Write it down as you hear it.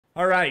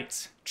All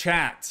right,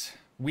 chat.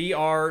 We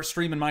are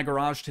streaming my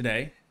garage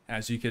today,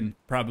 as you can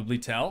probably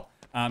tell.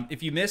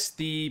 If you missed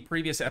the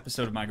previous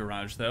episode of my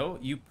garage, though,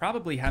 you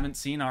probably haven't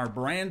seen our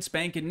brand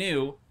spanking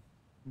new,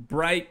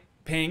 bright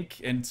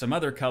pink and some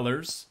other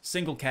colors,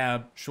 single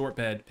cab, short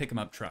bed, pick 'em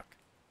up truck.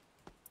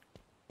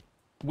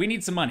 We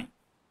need some money.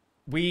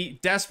 We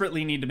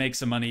desperately need to make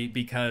some money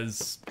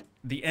because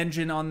the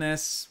engine on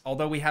this,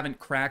 although we haven't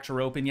cracked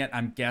or opened yet,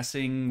 I'm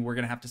guessing we're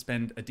going to have to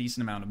spend a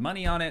decent amount of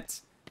money on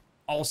it.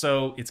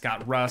 Also, it's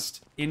got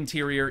rust.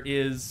 Interior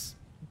is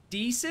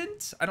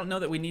decent. I don't know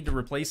that we need to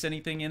replace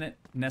anything in it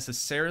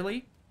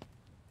necessarily.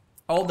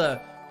 All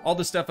the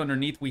stuff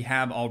underneath we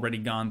have already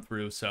gone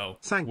through, so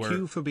thank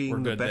you for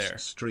being the best there.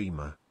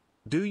 streamer.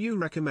 Do you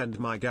recommend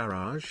my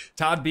garage?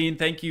 Todd Bean,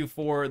 thank you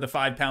for the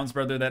 £5,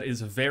 brother. That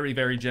is very,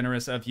 very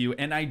generous of you,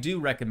 and I do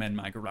recommend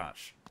my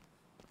garage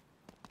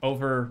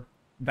over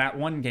that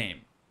one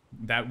game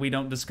that we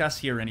don't discuss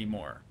here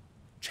anymore.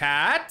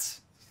 Chat?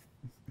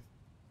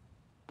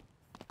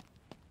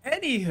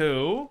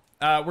 Anywho,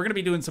 we're going to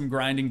be doing some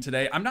grinding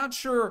today. I'm not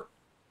sure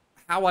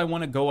how I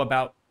want to go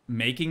about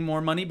making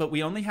more money, but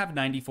we only have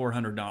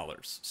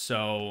 $9,400.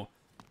 So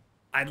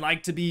I'd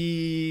like to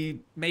be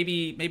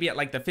maybe at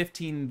like the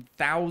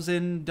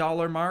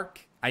 $15,000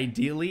 mark,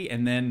 ideally.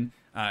 And then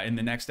in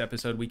the next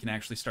episode, we can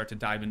actually start to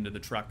dive into the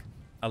truck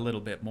a little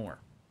bit more.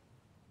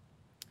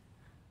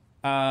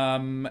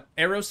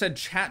 Arrow said,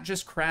 chat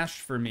just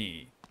crashed for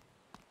me.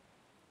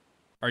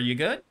 Are you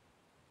good?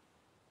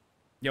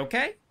 You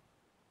okay?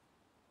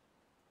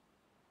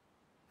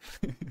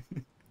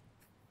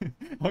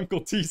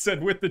 Uncle T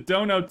said, with the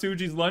dono,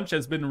 Toogii's lunch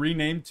has been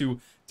renamed to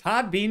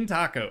Todd Bean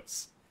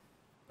Tacos.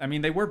 I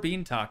mean, they were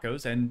Bean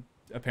Tacos, and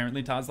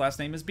apparently Todd's last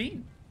name is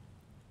Bean.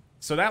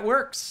 So that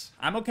works.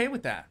 I'm okay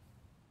with that.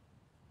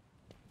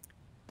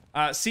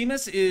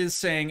 Seamus is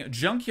saying,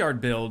 junkyard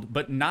build,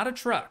 but not a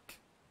truck.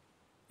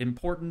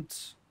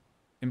 Important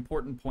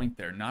point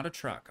there. Not a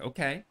truck.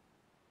 Okay.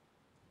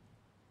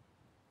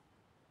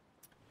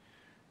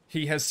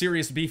 He has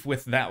serious beef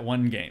with that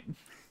one game.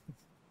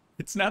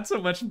 It's not so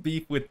much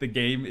beef with the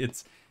game,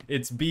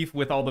 it's beef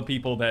with all the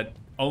people that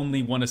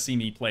only want to see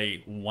me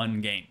play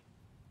one game.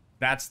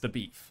 That's the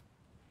beef.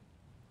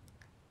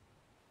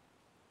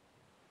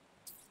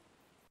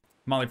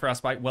 Molly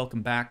Frostbite,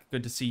 welcome back.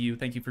 Good to see you.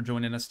 Thank you for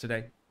joining us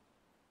today.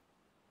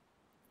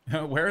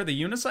 Where are the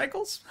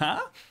unicycles?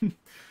 Huh?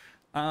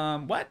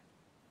 What?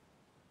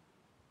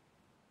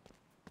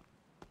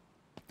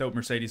 Dope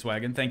Mercedes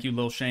wagon. Thank you,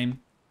 Lil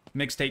Shame.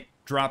 Mixtape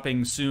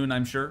dropping soon,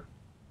 I'm sure.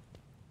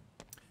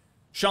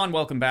 Sean,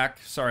 welcome back.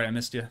 Sorry I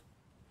missed you,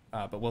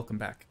 but welcome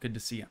back. Good to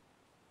see you.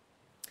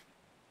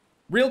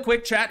 Real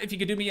quick, chat, if you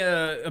could do me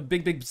a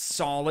big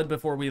solid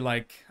before we,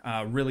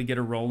 really get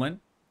her rolling.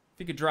 If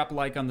you could drop a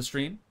like on the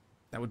stream,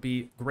 that would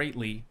be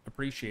greatly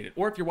appreciated.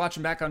 Or if you're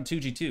watching back on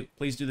Toogii 2,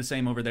 please do the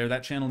same over there.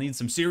 That channel needs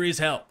some serious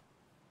help.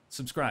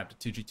 Subscribe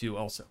to Toogii 2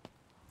 also.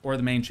 Or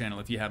the main channel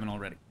if you haven't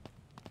already.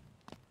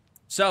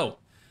 So,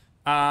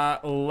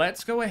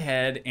 let's go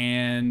ahead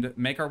and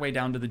make our way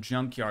down to the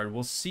junkyard.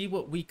 We'll see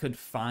what we could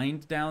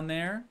find down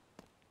there.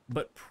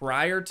 But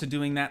prior to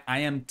doing that, I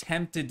am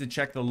tempted to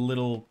check the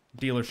little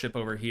dealership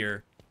over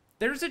here.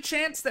 There's a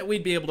chance that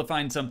we'd be able to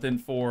find something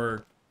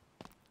for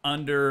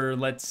under,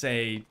 let's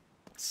say,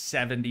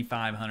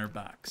 7,500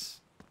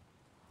 bucks.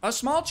 A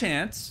small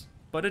chance,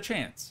 but a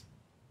chance.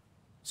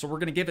 So we're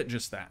going to give it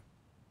just that.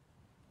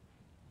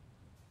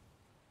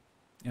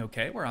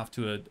 Okay, we're off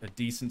to a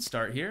decent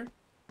start here.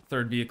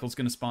 Third vehicle's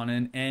going to spawn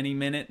in any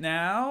minute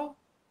now.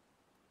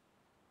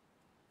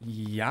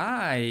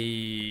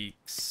 Yikes.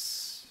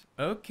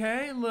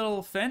 Okay,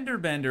 little fender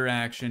bender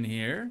action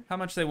here. How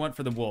much they want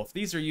for the Wolf?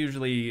 These are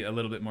usually a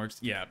little bit more...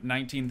 Yeah,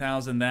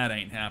 19,000, that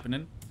ain't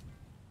happening.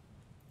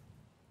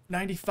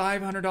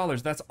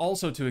 $9,500, that's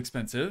also too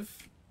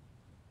expensive.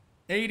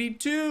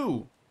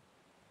 82.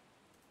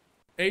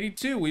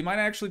 82, we might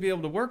actually be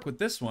able to work with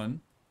this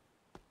one.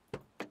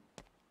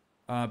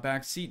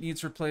 Back seat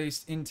needs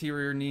replaced.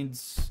 Interior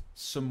needs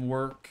some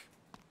work.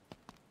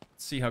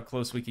 Let's see how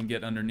close we can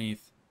get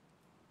underneath.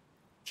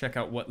 Check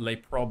out what le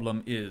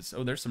problem is.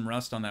 Oh, there's some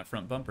rust on that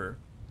front bumper.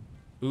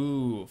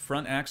 Ooh,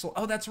 front axle.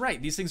 Oh, that's right.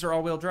 These things are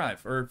all-wheel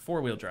drive, or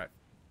four-wheel drive.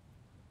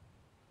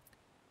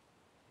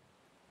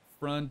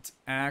 Front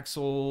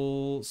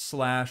axle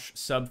slash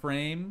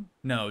subframe.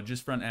 No,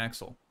 just front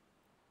axle.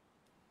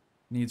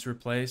 Needs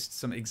replaced.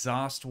 Some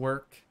exhaust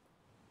work.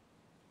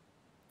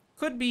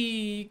 Could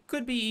be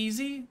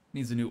easy.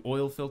 Needs a new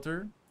oil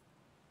filter.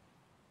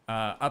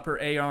 Upper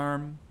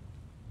A-arm.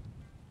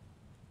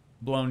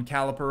 Blown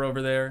caliper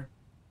over there.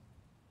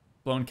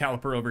 Blown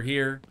caliper over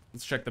here.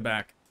 Let's check the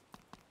back.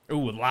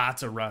 Ooh,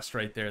 lots of rust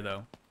right there,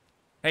 though.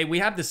 Hey, we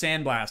have the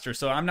sandblaster,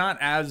 so I'm not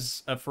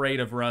as afraid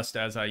of rust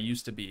as I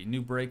used to be.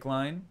 New brake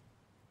line.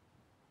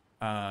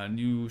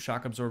 New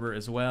shock absorber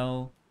as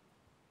well.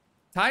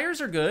 Tires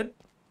are good.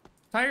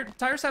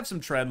 Tires have some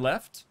tread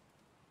left.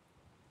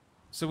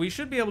 So we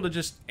should be able to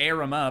just air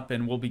them up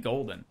and we'll be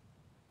golden.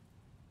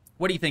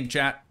 What do you think,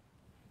 chat?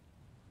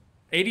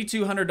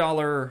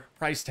 $8,200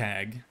 price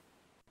tag.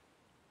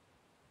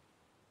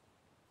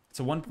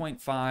 a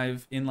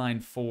 1.5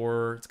 inline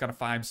 4. It's got a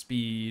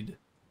 5-speed.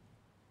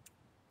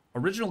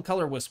 Original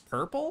color was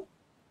purple?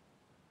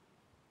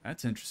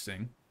 That's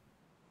interesting.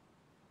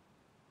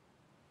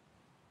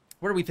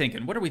 What are we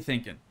thinking? What are we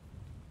thinking?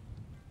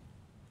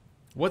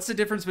 What's the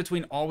difference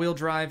between all-wheel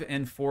drive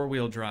and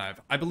four-wheel drive?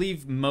 I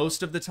believe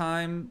most of the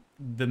time,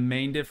 the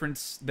main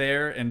difference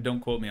there, and don't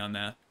quote me on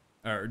that,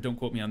 or don't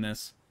quote me on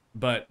this,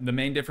 but the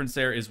main difference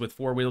there is with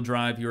four-wheel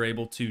drive, you're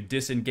able to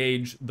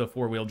disengage the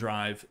four-wheel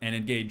drive and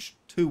engage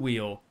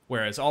two-wheel,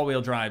 whereas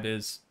all-wheel drive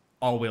is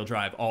all-wheel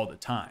drive all the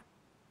time.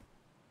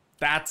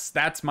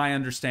 That's my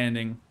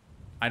understanding.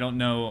 I don't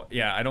know.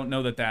 Yeah, I don't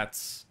know that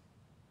that's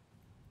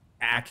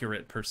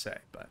accurate per se,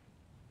 but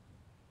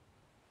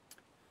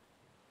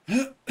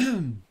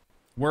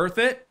worth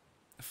it.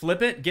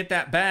 Flip it. Get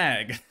that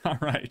bag. All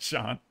right,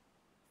 Sean.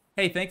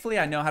 Hey, thankfully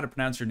I know how to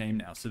pronounce your name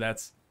now, so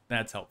that's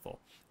helpful.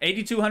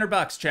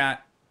 $8,200,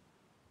 chat.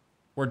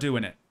 We're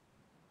doing it.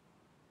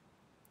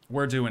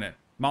 We're doing it.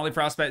 Molly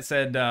Frostbite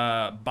said,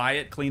 buy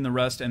it, clean the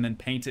rust, and then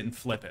paint it and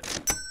flip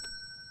it.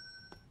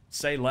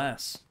 Say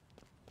less.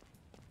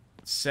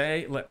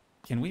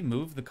 Can we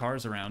move the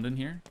cars around in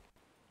here?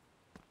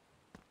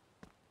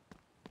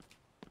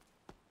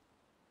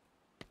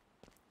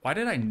 Why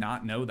did I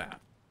not know that?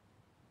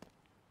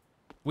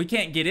 We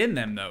can't get in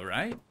them though,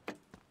 right?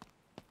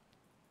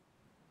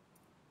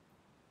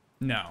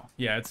 No.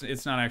 Yeah,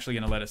 it's not actually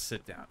gonna let us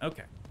sit down.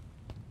 Okay.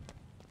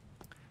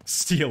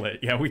 Steal it.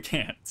 Yeah, we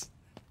can't.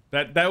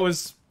 That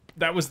was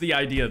the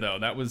idea though.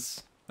 That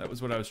was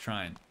what I was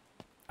trying.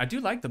 I do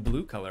like the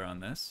blue color on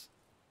this.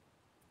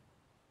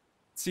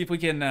 Let's see if we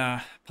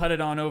can put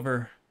it on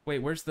over. Wait,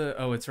 where's the...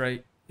 Oh, it's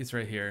right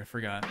here. I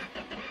forgot.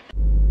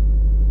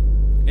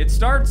 It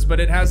starts, but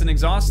it has an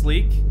exhaust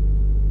leak.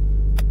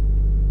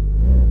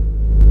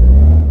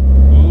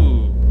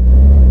 Ooh.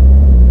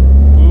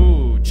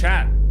 Ooh,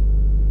 chat.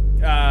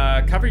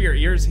 Cover your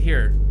ears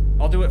here.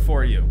 I'll do it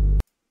for you.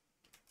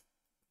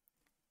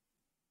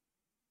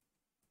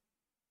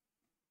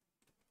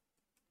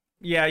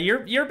 Yeah,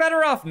 you're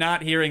better off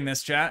not hearing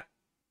this, chat.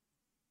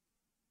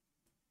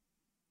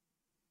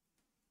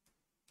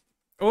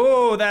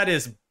 Oh, that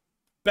is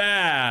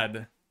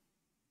bad.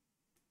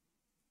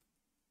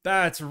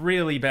 That's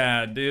really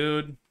bad,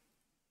 dude.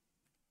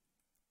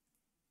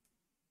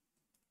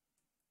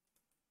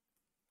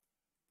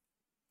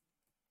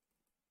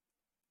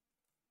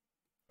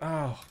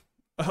 Oh,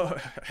 I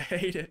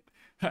hate it.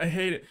 I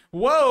hate it.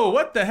 Whoa,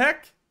 what the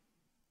heck?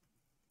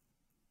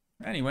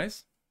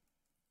 Anyways,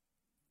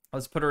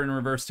 let's put her in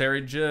reverse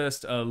Terry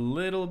just a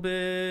little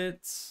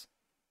bit.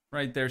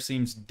 Right there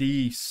seems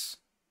decent.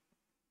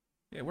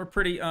 Yeah, we're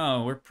pretty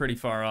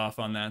far off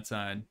on that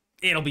side.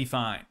 It'll be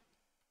fine.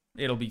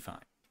 It'll be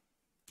fine.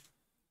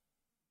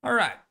 All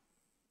right.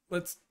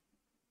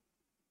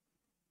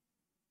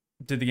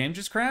 Did the game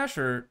just crash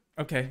or...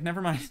 Okay,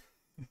 never mind.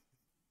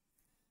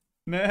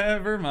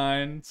 Never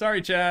mind.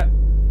 Sorry, chat.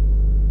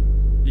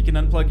 You can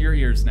unplug your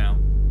ears now.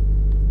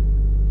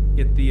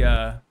 Get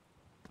the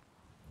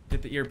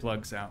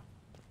earplugs out.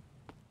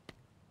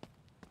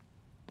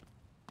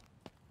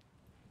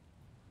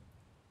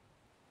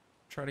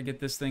 Try to get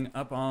this thing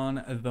up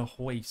on the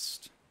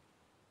hoist.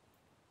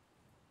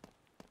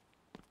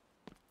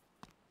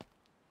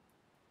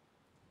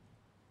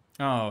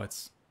 Oh,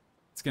 it's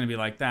gonna be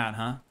like that,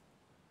 huh?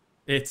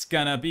 It's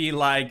gonna be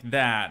like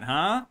that,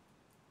 huh?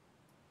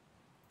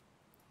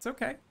 It's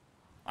okay.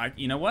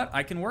 You know what?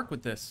 I can work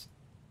with this.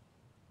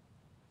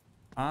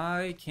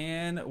 I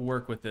can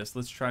work with this.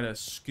 Let's try to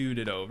scoot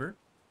it over.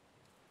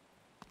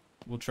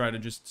 We'll try to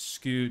just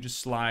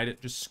slide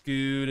it, just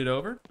scoot it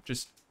over.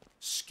 Just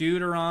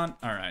scooter on.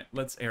 All right,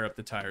 let's air up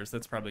the tires.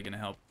 That's probably gonna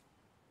help.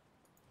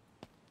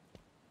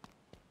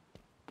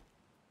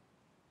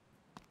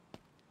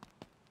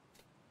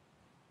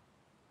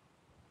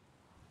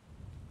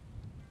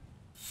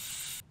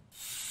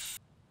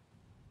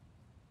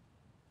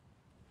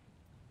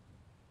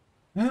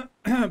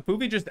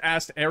 Poovy just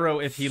asked Arrow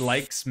if he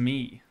likes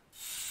me.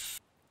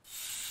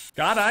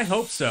 God, I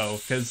hope so,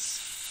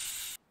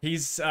 because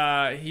he's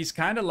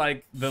kind of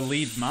like the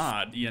lead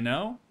mod, you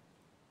know?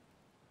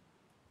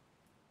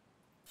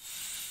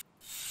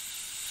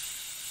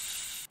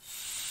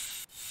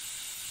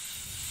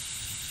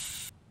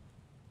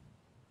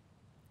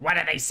 What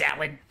are they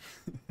selling?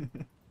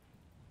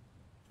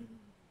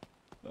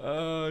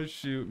 Oh,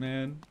 shoot,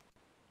 man.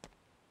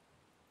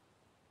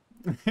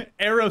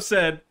 Arrow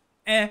said...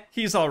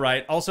 he's all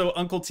right. Also,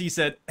 Uncle T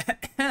said,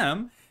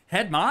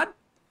 head mod?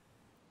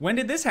 When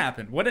did this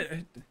happen? What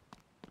did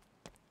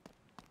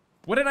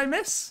I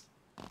miss?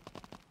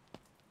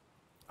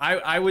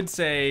 I would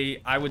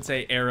say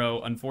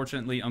Arrow.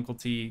 Unfortunately, Uncle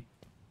T,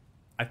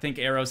 I think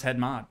Arrow's head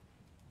mod.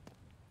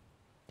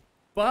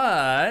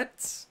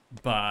 But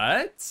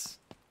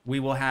we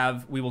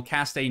will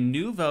cast a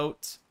new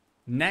vote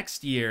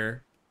next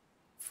year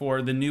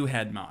for the new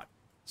head mod.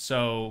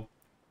 So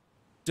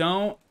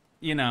don't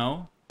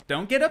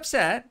get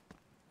upset.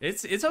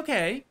 It's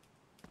okay.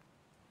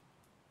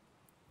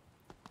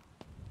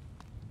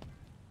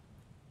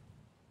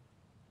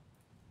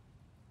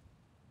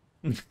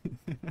 I'm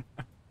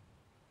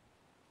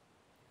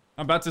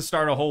about to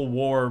start a whole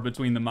war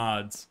between the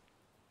mods.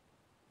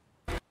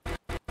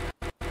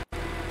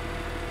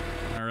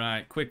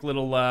 Alright, quick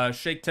little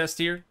shake test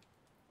here.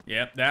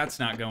 Yep, that's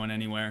not going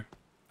anywhere.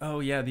 Oh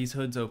yeah, these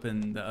hoods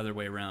open the other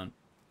way around.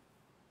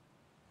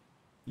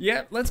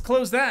 Yep, let's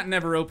close that and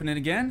never open it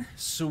again.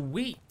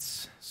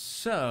 Sweet.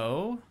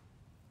 So,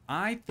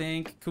 I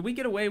think, could we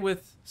get away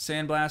with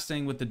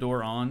sandblasting with the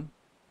door on?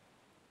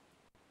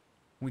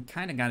 We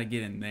kind of got to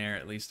get in there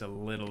at least a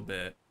little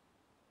bit.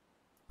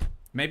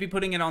 Maybe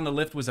putting it on the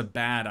lift was a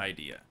bad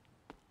idea.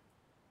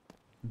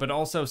 But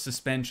also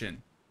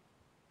suspension.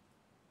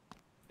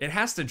 It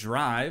has to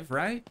drive,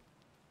 right?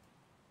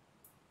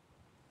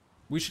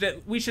 We should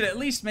at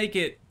least make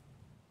it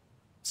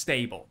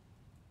stable.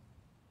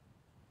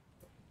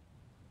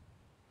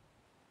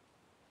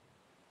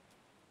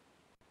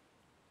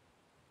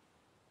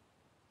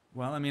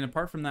 Well, I mean,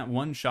 apart from that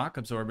one shock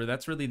absorber,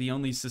 that's really the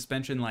only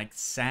suspension, like,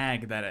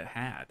 sag that it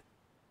had.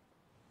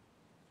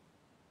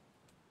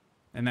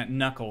 And that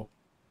knuckle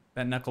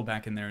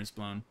back in there is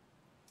blown.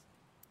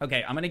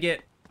 Okay, I'm gonna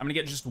get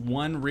just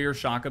one rear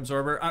shock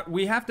absorber.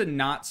 We have to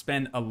not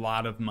spend a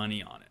lot of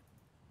money on it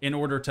in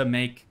order to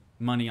make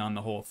money on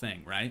the whole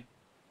thing, right?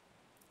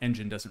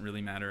 Engine doesn't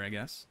really matter, I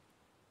guess.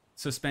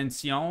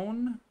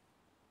 Suspension.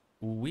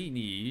 We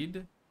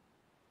need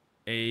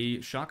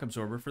a shock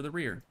absorber for the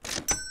rear.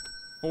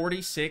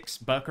 46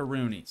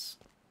 buckaroonies.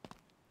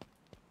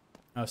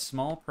 A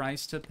small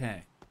price to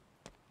pay.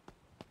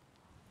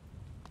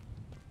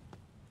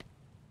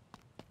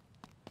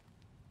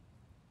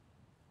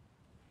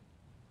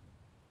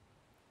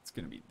 It's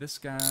gonna be this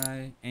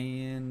guy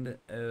and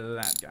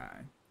that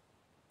guy.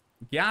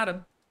 Got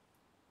him.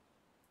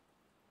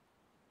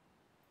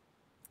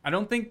 I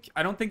don't think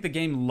the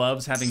game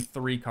loves having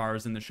 3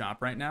 cars in the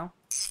shop right now.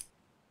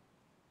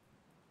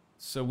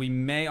 So we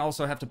may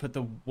also have to put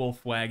the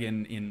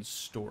Wolfwagon in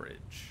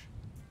storage.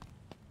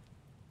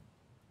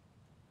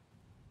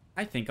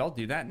 I think I'll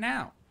do that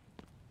now.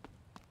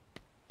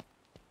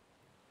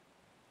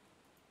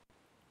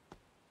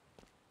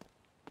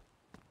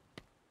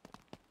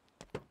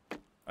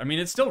 I mean,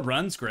 it still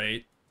runs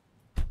great.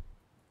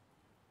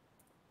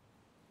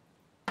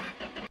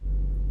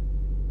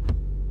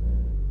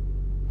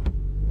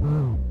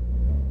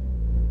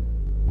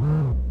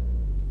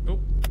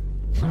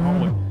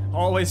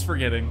 Always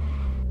forgetting.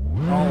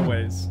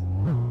 Always.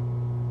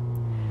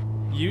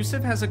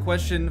 Yusuf has a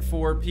question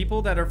for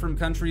people that are from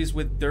countries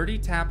with dirty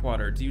tap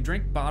water. Do you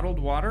drink bottled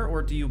water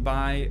or do you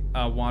buy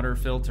a water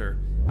filter?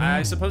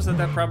 I suppose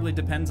that probably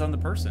depends on the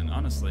person,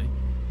 honestly.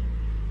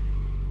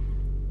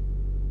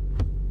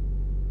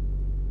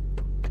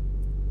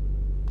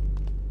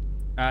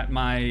 At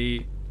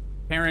my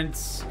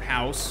parents'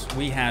 house,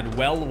 we had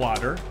well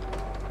water.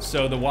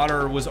 So the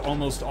water was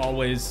almost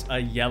always a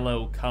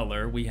yellow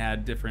color. We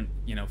had different,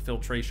 you know,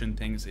 filtration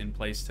things in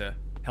place to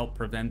help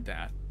prevent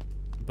that.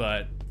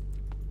 But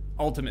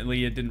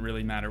ultimately, it didn't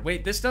really matter.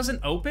 Wait, this doesn't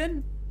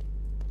open?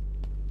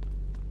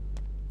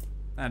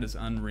 That is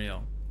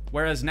unreal.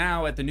 Whereas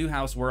now, at the new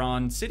house, we're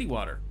on city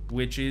water,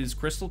 which is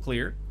crystal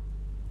clear,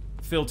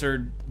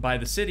 filtered by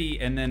the city,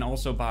 and then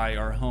also by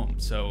our home.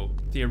 So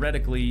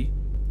theoretically,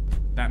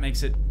 that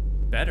makes it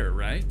better,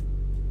 right?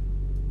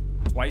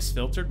 Twice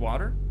filtered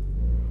water?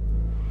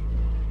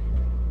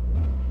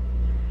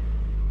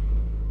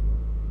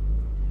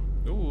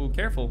 Ooh,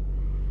 careful.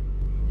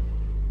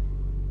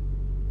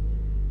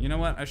 You know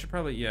what? I should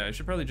probably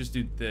just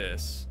do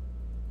this.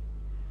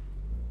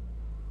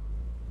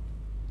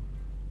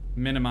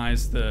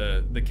 Minimize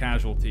the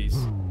casualties.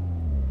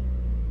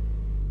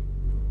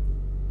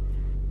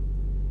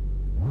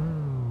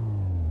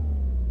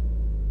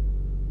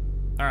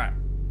 Alright.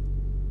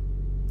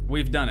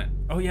 We've done it.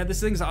 Oh yeah,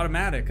 this thing's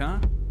automatic, huh?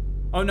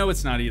 Oh no,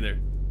 it's not either.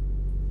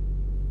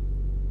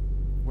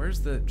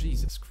 Where's the...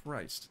 Jesus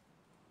Christ.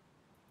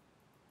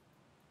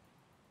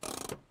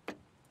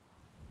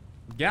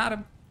 Got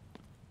him.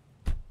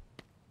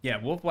 Yeah,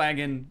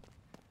 Wolfwagon.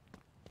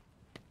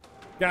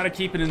 Gotta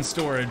keep it in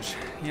storage,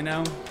 you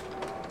know?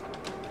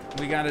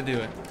 We gotta do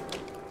it.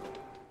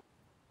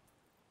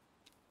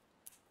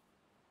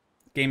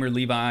 Gamer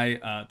Levi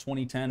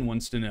 2010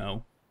 wants to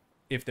know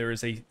if there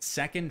is a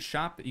second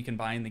shop that you can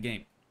buy in the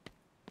game.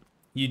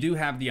 You do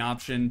have the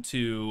option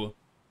to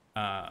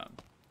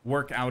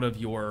work out of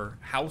your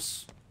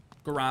house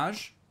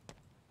garage.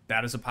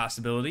 That is a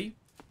possibility.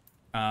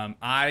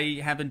 I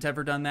haven't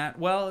ever done that.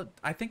 Well,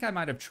 I think I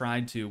might have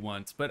tried to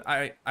once, but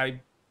I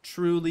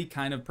truly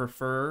kind of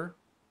prefer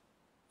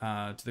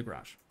to the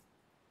garage.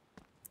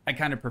 I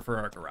kind of prefer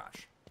our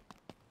garage.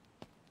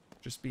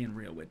 Just being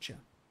real with you.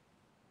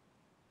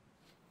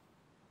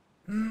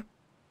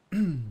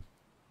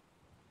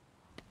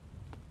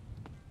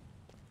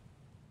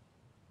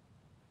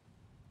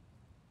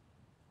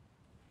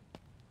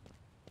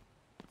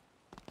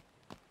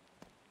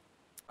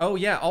 Oh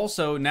yeah,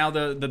 also now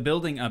the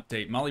building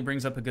update. Molly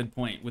brings up a good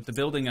point. With the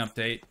building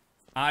update,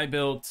 I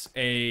built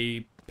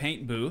a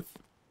paint booth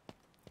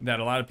that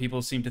a lot of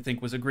people seem to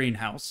think was a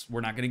greenhouse.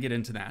 We're not going to get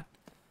into that.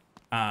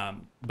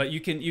 But you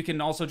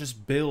can also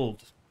just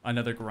build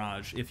another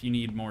garage if you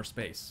need more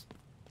space.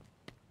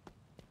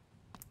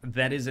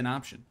 That is an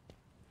option.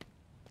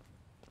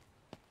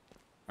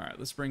 All right,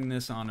 let's bring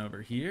this on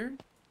over here.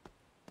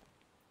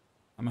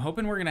 I'm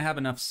hoping we're gonna have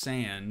enough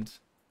sand,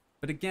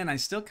 but again, I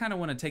still kind of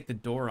want to take the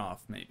door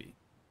off, maybe.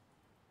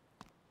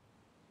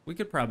 We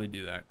could probably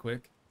do that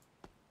quick.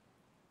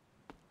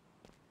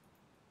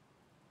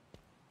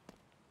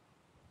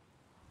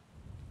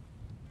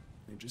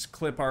 We just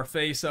clip our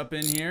face up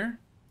in here.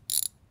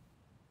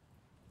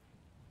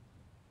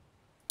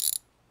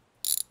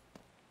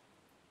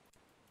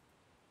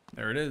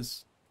 There it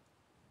is.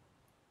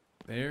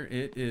 There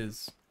it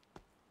is.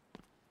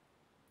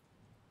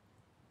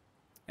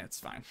 It's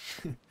fine.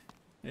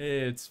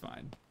 It's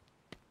fine.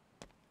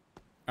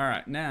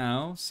 Alright,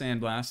 now,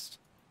 Sandblast.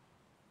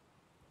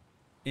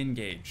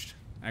 Engaged.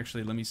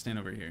 Actually, let me stand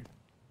over here.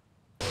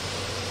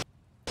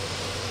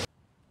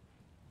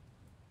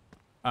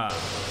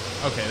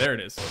 Okay, there it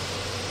is.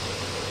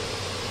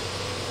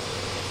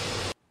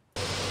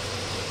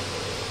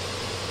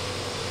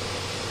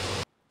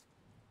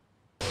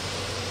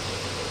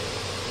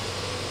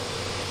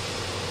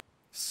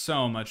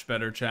 So much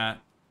better, chat.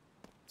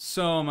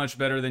 So much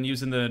better than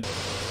using the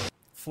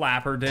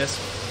flapper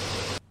disc.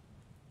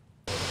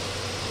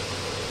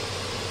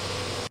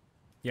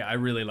 Yeah, I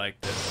really like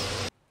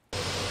this.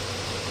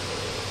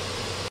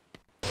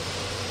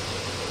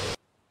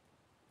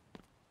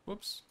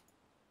 Whoops.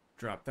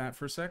 Drop that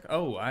for a sec.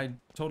 Oh, I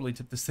totally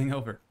tipped this thing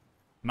over.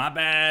 My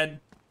bad.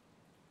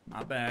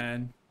 My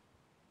bad.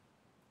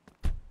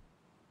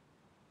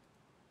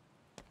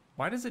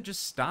 Why does it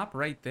just stop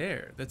right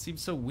there? That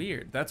seems so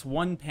weird. That's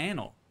one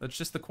panel. That's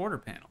just the quarter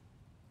panel.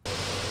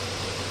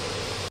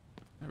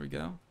 There we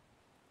go.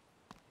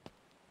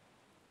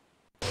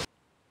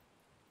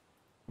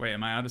 Wait,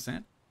 am I out of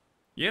sand?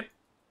 Yep.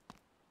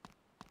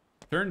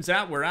 Turns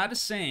out we're out of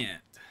sand.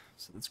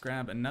 So let's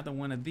grab another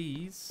one of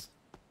these.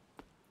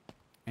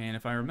 And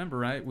if I remember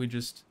right, we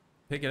just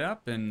pick it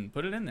up and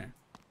put it in there.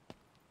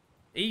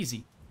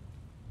 Easy.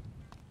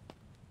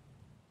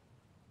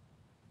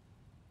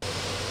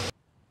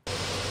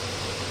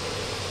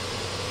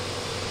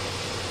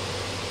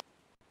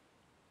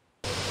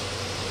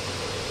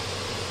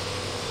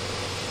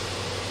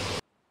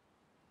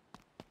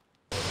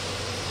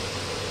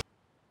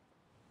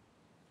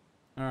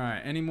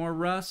 Alright, any more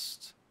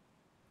rust?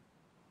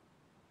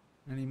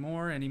 Any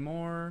more? Any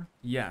more?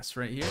 Yes,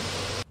 right here.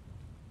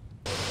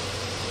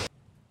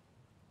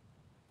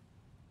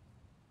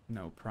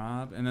 No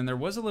prob. And then there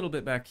was a little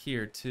bit back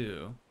here,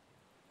 too.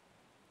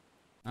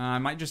 I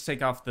might just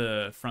take off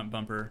the front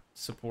bumper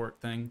support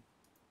thing.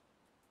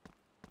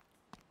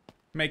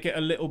 Make it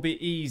a little bit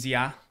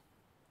easier.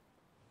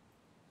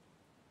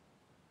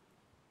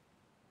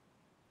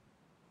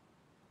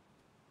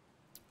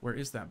 Where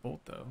is that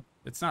bolt, though?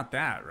 It's not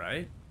that,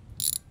 right?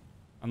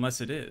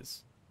 Unless it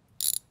is.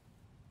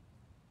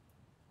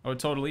 Oh, it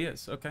totally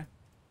is. Okay.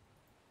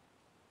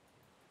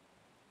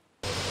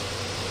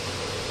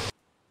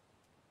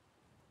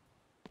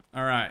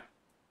 All right.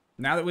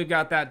 Now that we've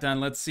got that done,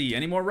 let's see.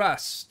 Any more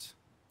rust?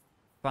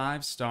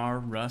 5-star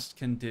rust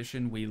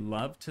condition. We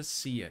love to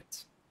see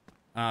it.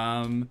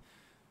 Chat,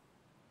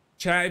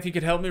 if you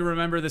could help me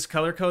remember this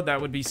color code, that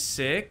would be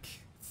sick.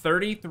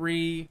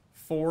 33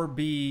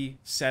 4B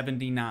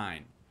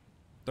 79.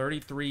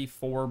 33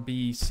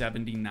 4B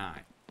 79.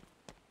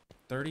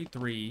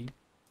 33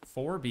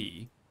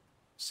 4B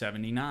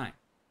 79.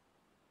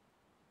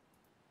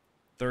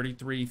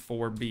 33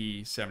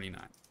 4B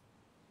 79.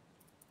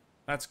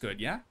 That's good,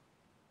 yeah?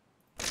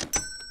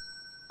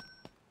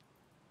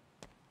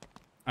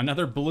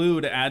 Another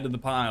blue to add to the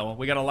pile.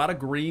 We got a lot of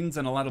greens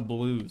and a lot of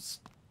blues.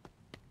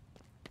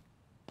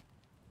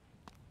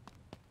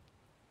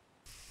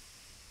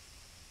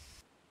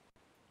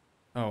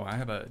 Oh, I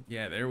have a...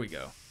 Yeah, there we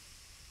go.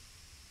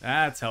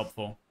 That's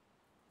helpful.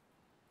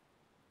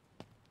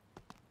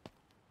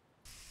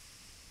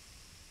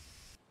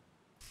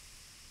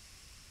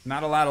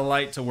 Not a lot of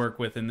light to work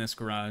with in this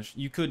garage.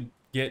 You could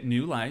get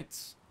new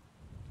lights.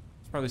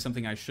 It's probably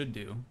something I should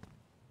do.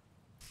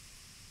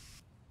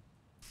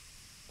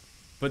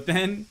 But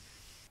then,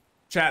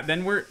 chat,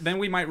 then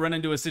we might run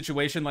into a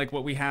situation like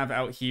what we have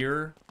out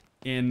here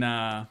in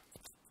the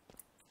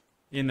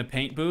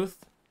paint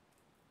booth.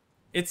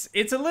 It's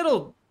a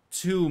little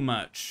too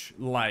much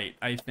light,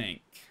 I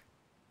think.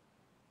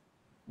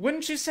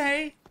 Wouldn't you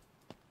say?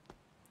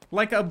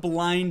 Like a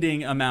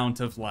blinding amount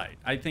of light.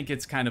 I think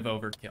it's kind of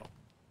overkill.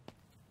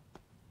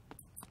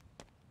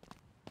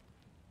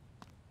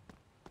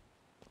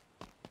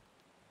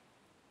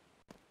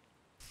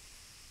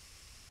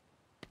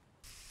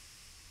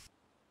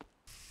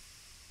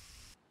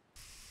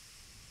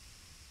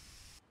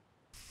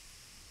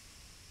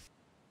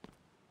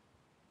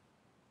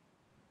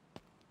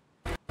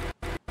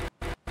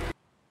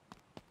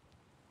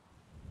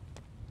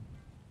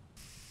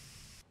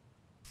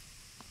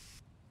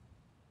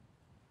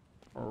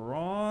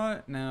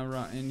 Right, now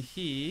right in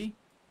here.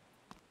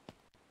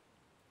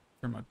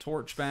 Turn my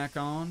torch back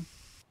on.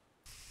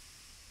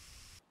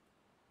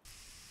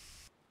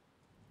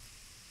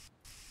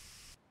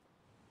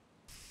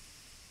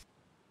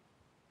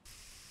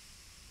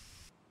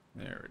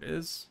 There it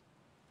is.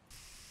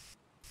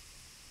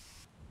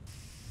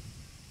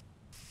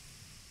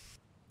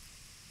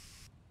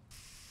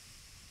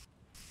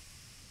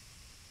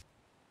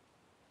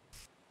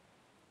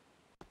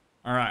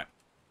 All right.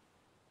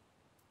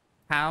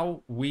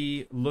 How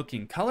we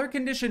looking? Color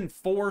condition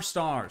 4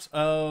 stars.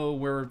 Oh,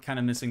 we're kind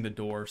of missing the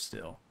door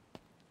still.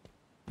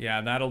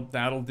 Yeah,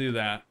 that'll do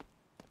that.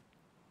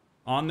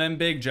 On them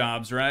big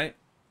jobs, right?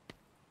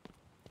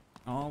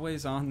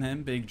 Always on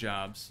them big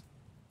jobs.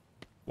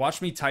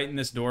 Watch me tighten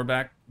this door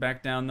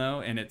back down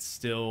though, and it's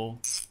still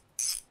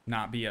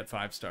not be at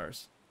 5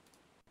 stars.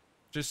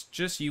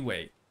 Just you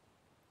wait.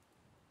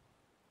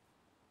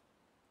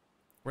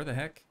 Where the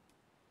heck?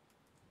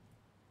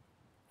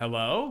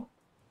 Hello?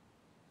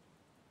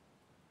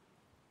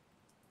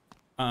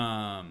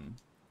 I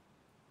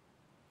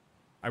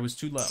was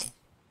too low.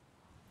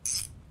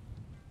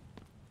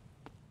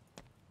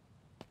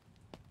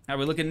 How are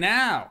we looking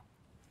now?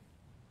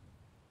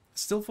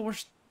 Still 4.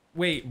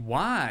 Wait,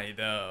 why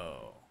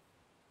though?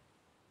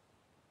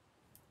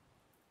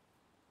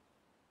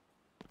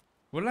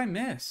 What did I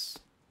miss?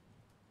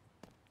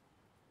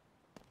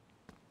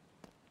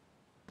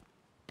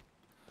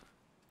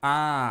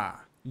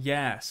 Ah,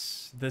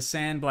 yes. The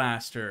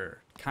sandblaster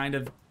kind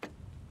of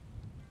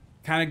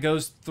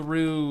goes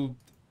through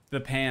the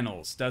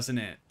panels, doesn't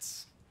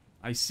it?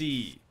 I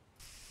see.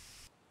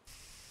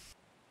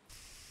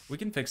 We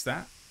can fix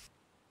that.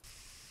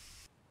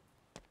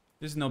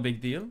 This is no big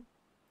deal.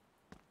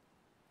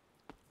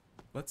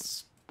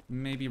 Let's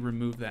maybe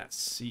remove that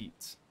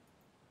seat.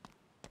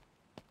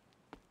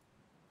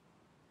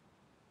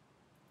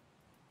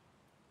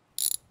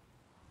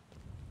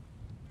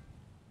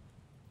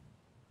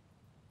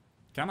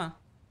 Come on.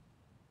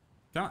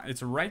 Come on.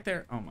 It's right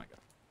there. Oh my god.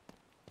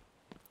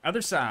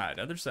 Other side.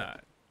 Other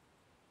side.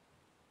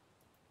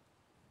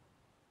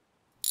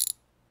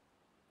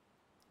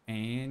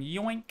 And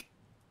yoink.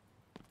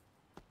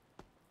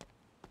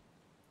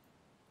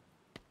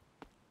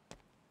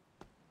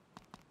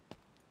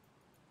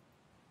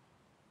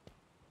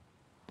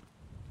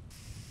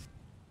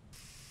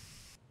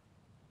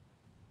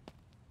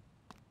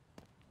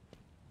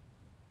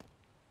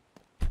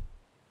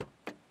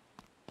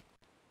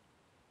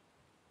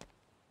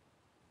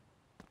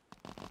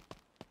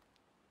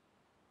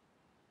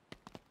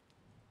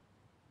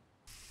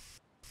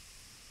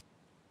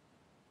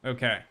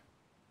 Okay.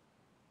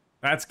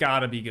 That's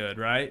gotta be good,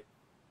 right?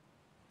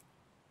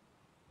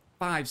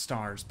 5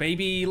 stars.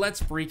 Baby, let's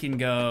freaking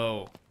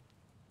go.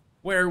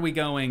 Where are we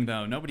going,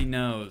 though? Nobody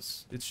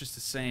knows. It's just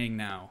a saying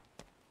now.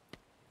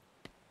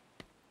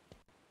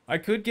 I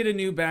could get a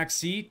new back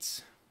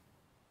seat.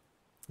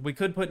 We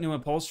could put new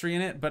upholstery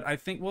in it, but I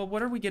think, well,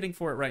 what are we getting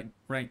for it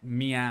right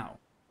meow?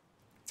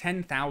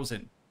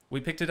 10,000. We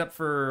picked it up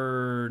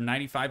for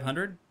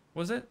 9,500,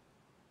 was it?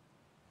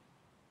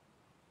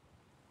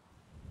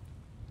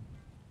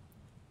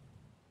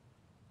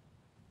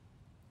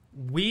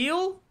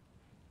 Wheel?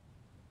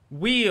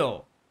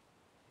 Wheel.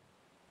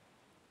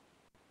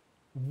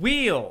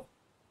 Wheel.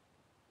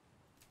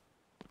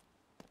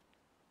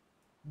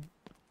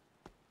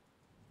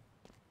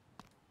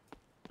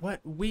 What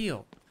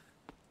wheel?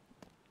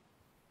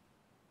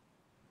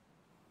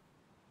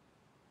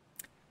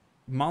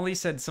 Molly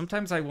said,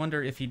 sometimes I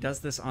wonder if he does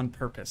this on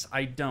purpose.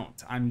 I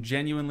don't. I'm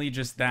genuinely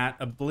just that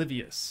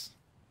oblivious.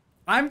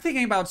 I'm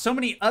thinking about so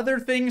many other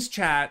things,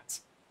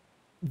 chat,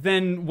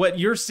 than what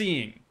you're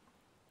seeing.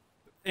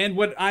 And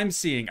what I'm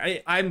seeing.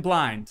 I'm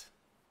blind.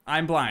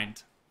 I'm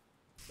blind.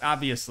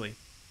 Obviously.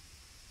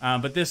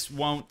 But this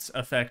won't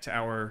affect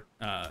our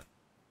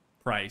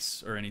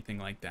price or anything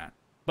like that.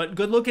 But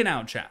good looking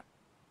out, chat.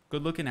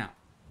 Good looking out.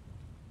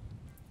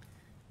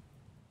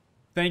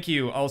 Thank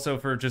you also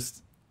for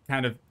just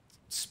kind of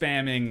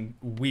spamming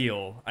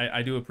wheel.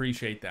 I do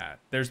appreciate that.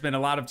 There's been a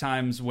lot of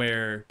times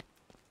where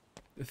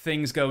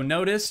things go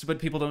noticed, but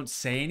people don't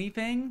say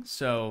anything.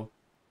 So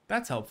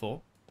that's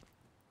helpful.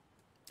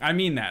 I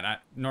mean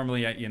that.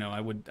 Normally, you know, I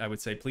would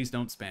say please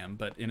don't spam,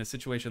 but in a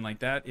situation like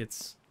that,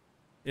 it's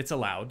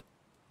allowed.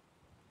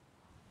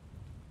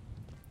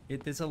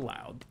 It is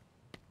allowed.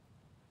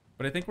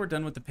 But I think we're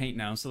done with the paint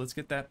now, so let's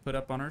get that put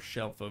up on our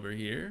shelf over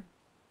here.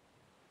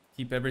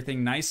 Keep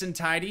everything nice and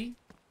tidy.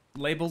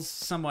 Labels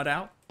somewhat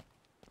out.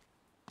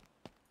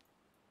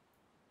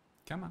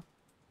 Come on.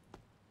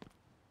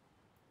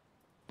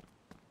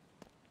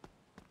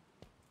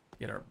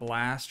 Get our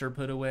blaster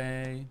put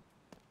away.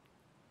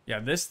 Yeah,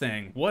 this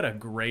thing, what a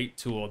great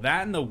tool.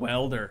 That and the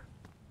welder.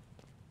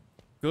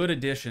 Good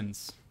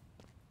additions.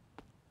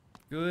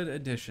 Good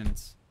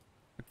additions.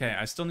 Okay,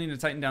 I still need to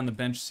tighten down the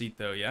bench seat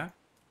though, yeah?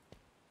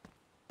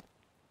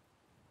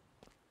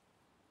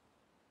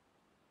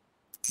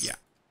 Yeah.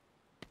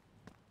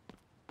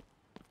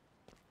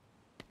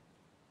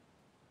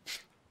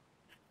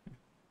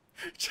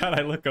 Chad,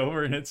 I look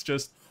over and it's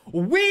just,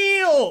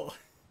 wheel!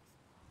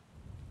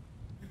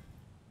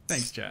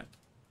 Thanks, Chad.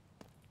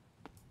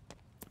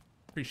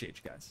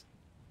 Appreciate you guys.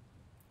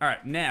 All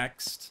right,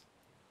 next,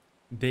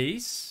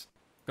 this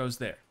goes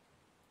there.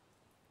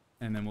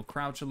 And then we'll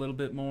crouch a little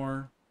bit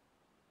more.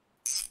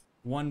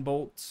 1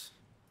 bolt,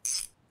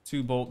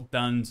 2 bolt,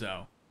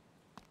 dunzo.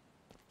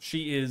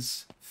 She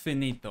is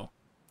finito.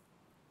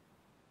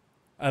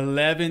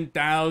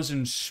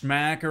 11,000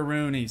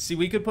 schmackaroonies. See,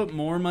 we could put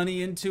more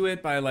money into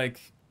it by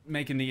like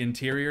making the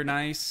interior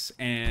nice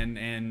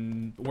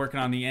and working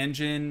on the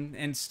engine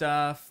and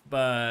stuff,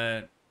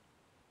 but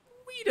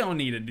we don't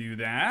need to do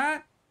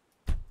that.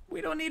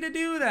 We don't need to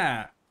do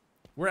that.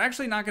 We're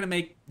actually not going to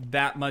make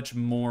that much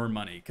more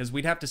money because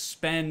we'd have to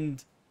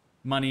spend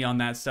money on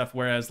that stuff,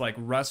 whereas like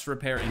rust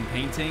repair and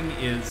painting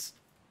is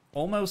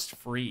almost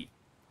free.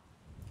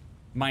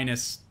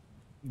 Minus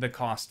the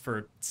cost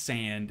for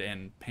sand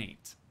and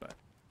paint, but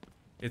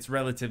it's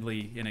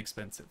relatively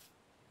inexpensive.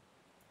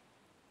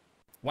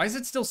 Why is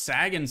it still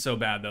sagging so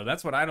bad, though?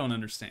 That's what I don't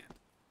understand.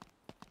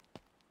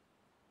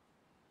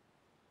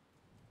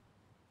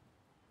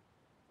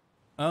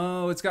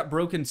 Oh, it's got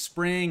broken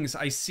springs.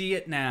 I see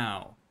it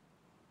now.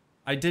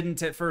 I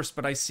didn't at first,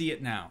 but I see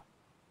it now.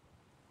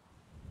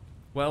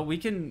 Well, we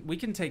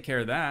can take care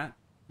of that.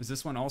 Is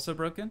this one also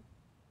broken?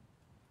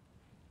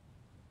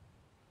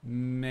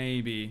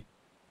 Maybe.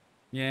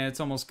 Yeah, it's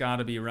almost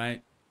gotta be,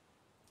 right?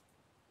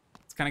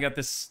 It's kind of got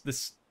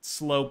this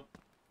slope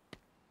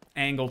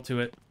angle to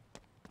it.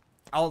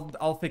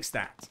 I'll fix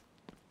that.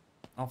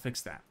 I'll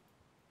fix that.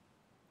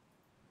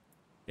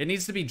 It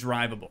needs to be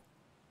drivable.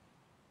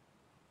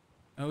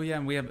 Oh yeah,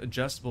 and we have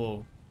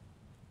adjustable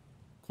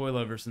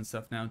coilovers and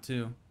stuff now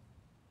too.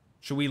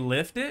 Should we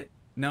lift it?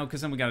 No,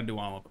 because then we got to do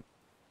all of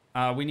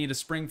them. We need a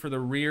spring for the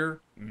rear,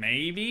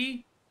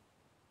 maybe.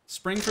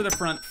 Spring for the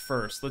front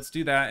first. Let's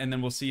do that, and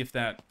then we'll see if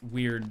that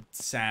weird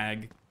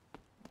sag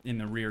in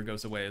the rear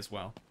goes away as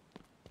well.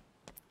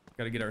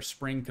 Got to get our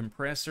spring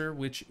compressor,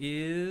 which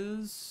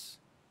is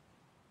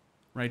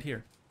right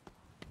here.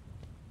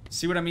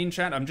 See what I mean,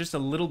 chat? I'm just a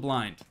little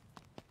blind.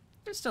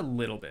 Just a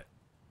little bit.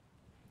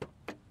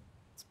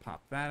 Let's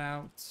pop that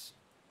out.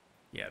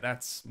 Yeah,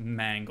 that's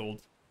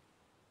mangled.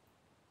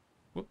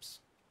 Whoops.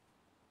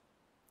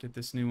 Get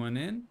this new one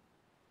in.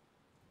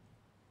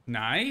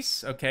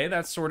 Nice. Okay,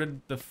 that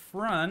sorted the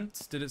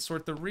front. Did it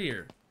sort the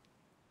rear?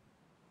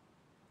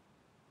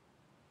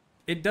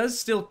 It does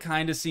still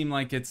kind of seem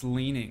like it's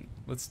leaning.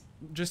 Let's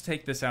just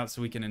take this out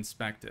so we can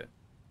inspect it.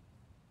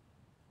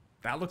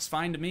 That looks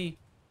fine to me.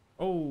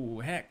 Oh,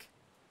 heck.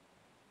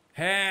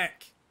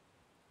 Heck.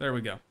 There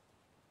we go.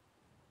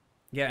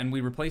 Yeah, and we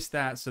replaced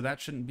that, so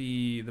that shouldn't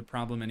be the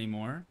problem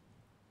anymore.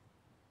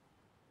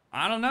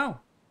 I don't know.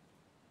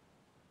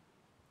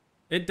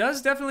 It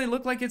does definitely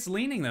look like it's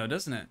leaning, though,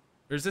 doesn't it?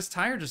 Or is this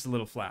tire just a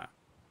little flat?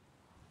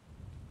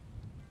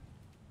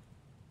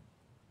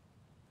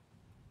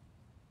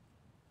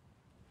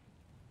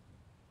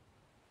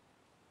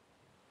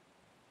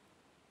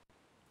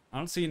 I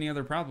don't see any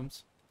other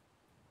problems.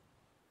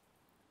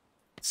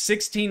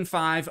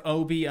 16.5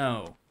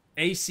 OBO.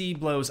 AC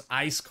blows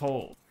ice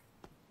cold.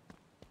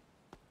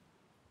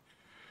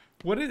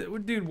 What is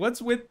it, dude?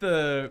 What's with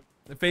the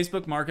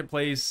Facebook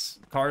Marketplace,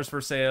 cars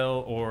for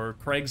sale, or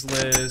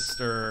Craigslist,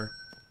 or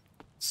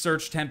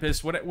Search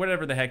Tempest,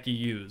 whatever the heck you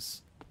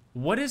use?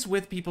 What is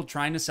with people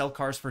trying to sell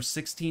cars for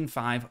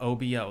 16.5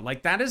 OBO?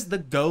 Like, that is the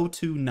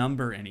go-to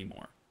number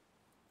anymore.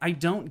 I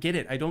don't get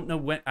it. I don't know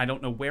when. I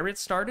don't know where it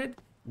started,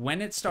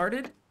 when it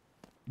started,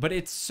 but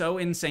it's so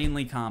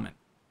insanely common.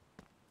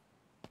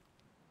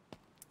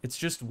 It's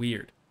just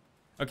weird.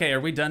 Okay, are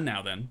we done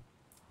now then?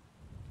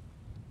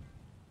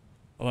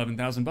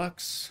 11,000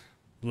 bucks.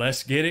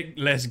 Let's get it.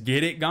 Let's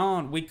get it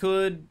gone. We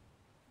could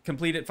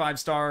complete it 5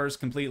 stars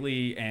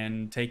completely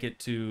and take it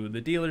to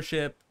the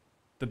dealership,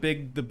 the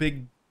big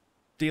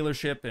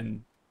dealership,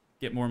 and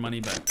get more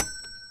money, but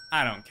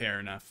I don't care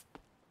enough.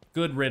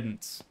 Good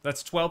riddance.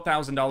 That's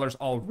 $12,000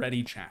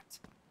 already, chat.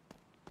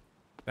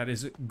 That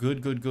is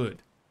good, good,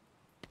 good.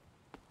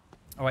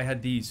 Oh, I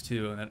had these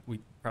too that we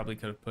probably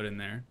could have put in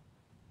there.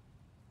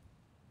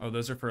 Oh,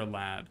 those are for a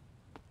lad.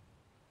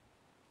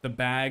 The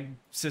bag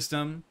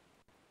system,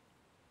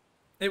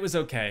 it was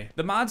okay.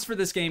 The mods for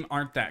this game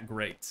aren't that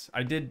great.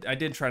 I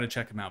did try to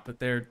check them out, but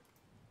they're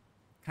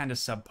kind of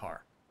subpar.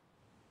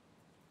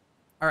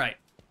 All right.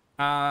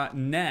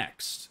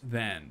 Next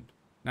then.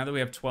 Now that we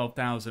have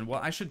 12,000, well,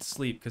 I should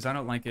sleep because I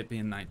don't like it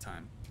being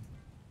nighttime.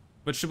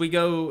 But should we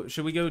go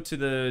to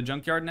the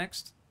junkyard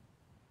next?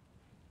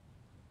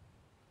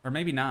 Or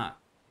maybe not.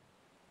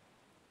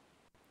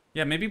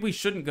 Yeah, maybe we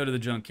shouldn't go to the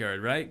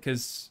junkyard, right?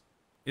 Because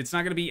it's not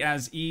going to be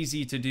as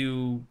easy to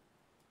do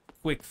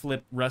quick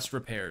flip rust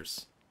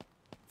repairs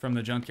from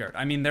the junkyard.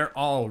 I mean, they're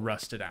all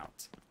rusted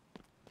out.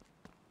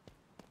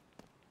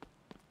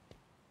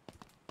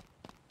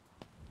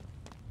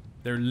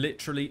 They're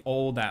literally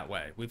all that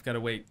way. We've got to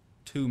wait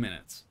 2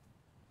 minutes.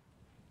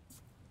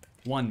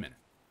 1 minute.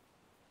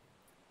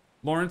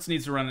 Lawrence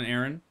needs to run an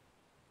errand.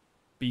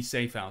 Be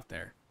safe out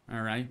there.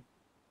 All right?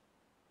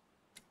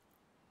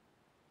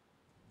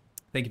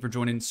 Thank you for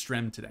joining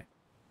Strem today.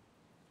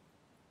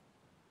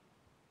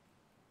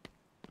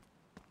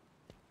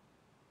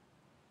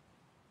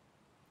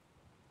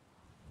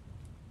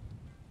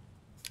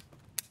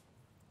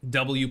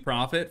 W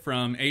profit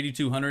from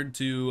 8,200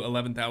 to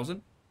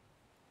 11,000.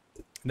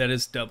 That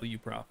is W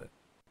profit.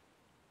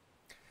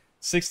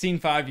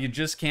 16.5, you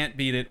just can't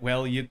beat it.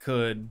 Well, you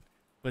could,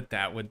 but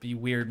that would be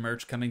weird.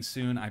 Merch coming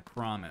soon, I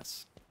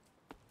promise.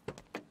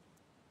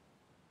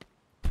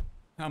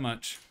 How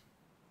much?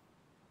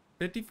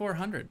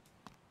 5,400.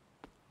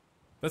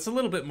 That's a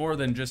little bit more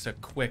than just a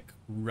quick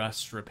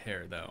rust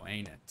repair, though,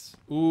 ain't it?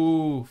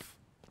 Oof.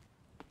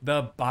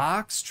 The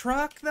box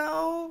truck,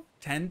 though?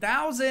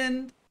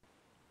 10,000.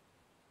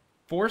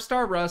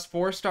 4-star rust,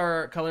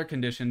 4-star color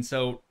condition.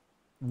 So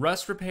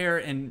rust repair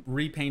and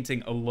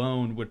repainting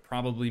alone would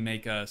probably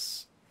make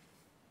us,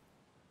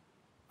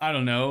 I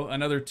don't know,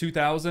 another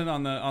 2,000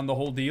 on the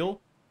whole deal.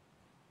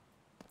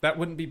 That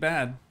wouldn't be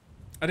bad.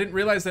 I didn't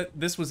realize that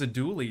this was a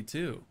dually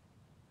too.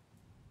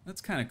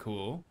 That's kind of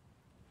cool.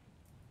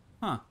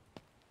 Huh.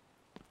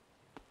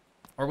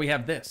 Or we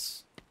have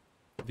this.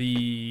 I'm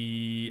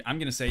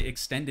going to say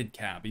extended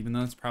cab, even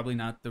though it's probably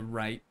not the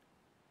right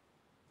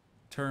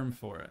term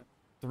for it.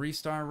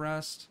 3-star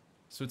rust.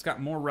 So it's got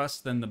more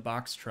rust than the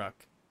box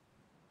truck.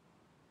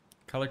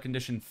 Color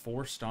condition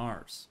 4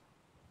 stars.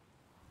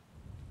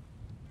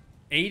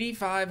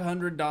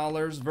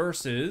 $8,500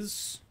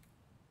 versus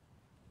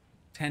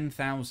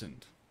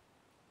 10,000.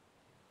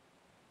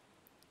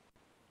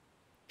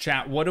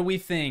 Chat, what do we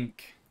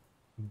think?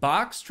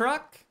 Box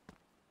truck?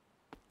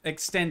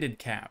 Extended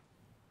cab.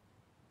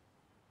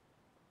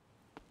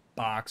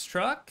 Box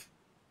truck?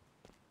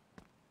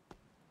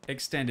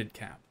 Extended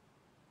cab.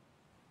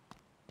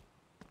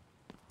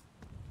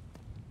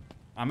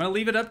 I'm gonna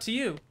leave it up to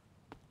you.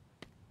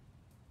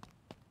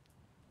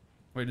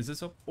 Wait, is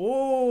this up?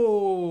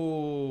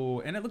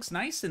 Oh, and it looks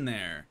nice in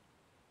there.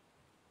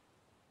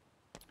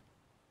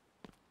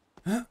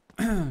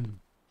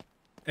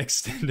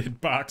 Extended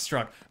box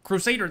truck.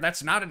 Crusader,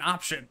 that's not an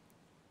option.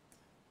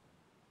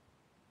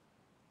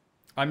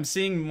 I'm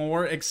seeing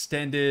more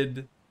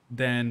extended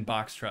than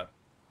box truck.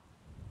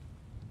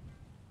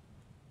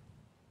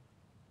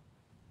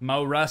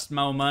 Mo rust,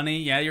 mo money.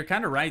 Yeah, you're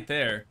kind of right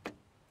there.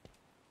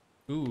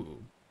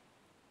 Ooh.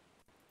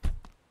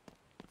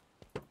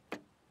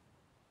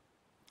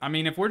 I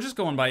mean, if we're just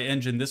going by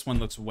engine, this one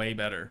looks way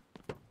better.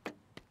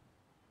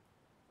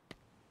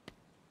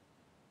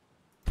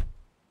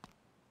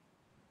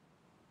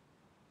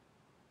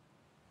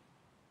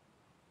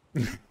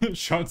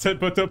 Sean said,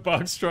 but the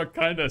box truck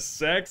kind of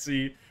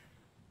sexy.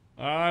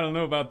 I don't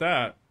know about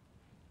that.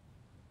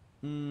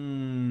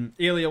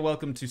 Elia,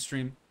 welcome to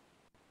stream.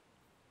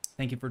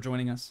 Thank you for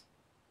joining us.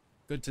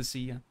 Good to see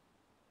you.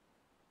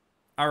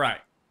 All right.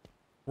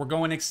 We're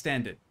going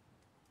extended.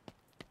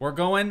 We're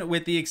going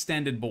with the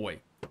extended boy.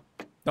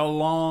 The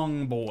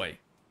long boy.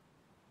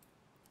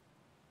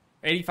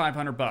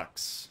 8,500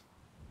 bucks.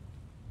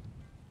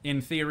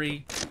 In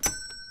theory,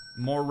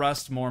 more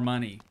rust, more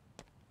money.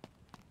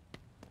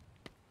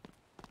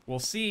 We'll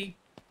see.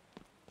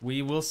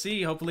 We will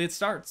see. Hopefully it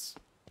starts.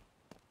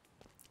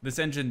 This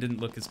engine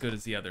didn't look as good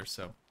as the other,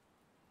 so.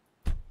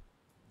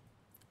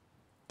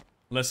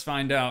 Let's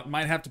find out.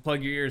 Might have to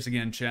plug your ears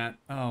again, chat.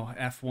 Oh,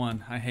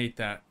 F1. I hate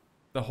that.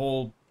 The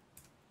whole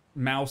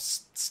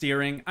mouse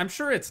steering. I'm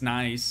sure it's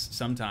nice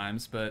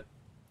sometimes, but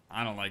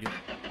I don't like it.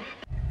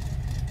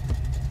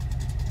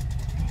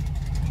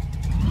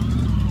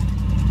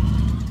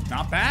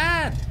 Not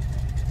bad.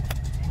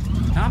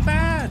 Not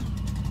bad.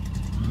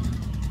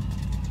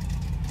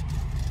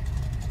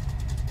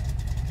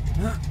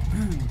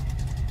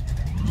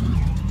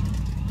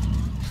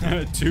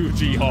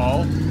 Toogii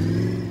haul.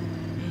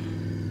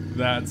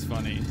 That's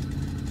funny.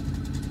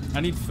 I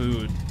need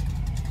food.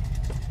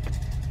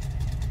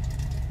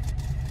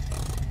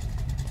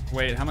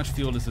 Wait, how much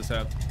fuel does this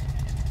have?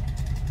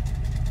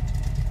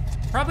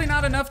 Probably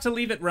not enough to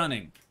leave it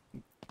running.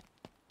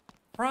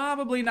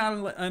 Probably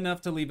not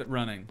enough to leave it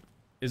running.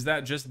 Is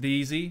that just the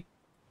easy?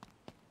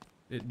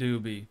 It do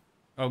be.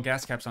 Oh,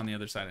 gas cap's on the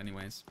other side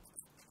anyways.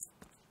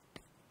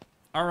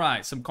 All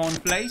right, some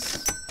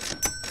cornflakes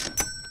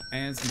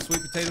and some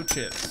sweet potato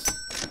chips.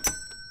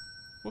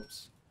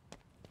 Whoops.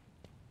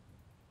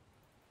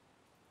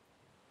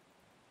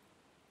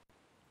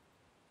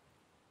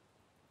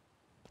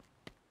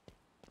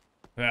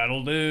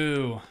 That'll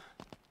do.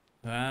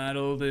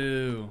 That'll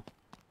do.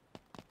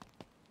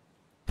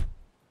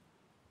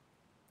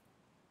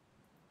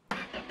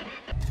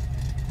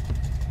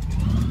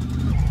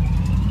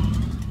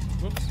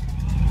 Whoops.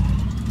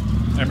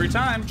 Every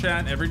time,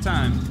 chat, every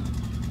time.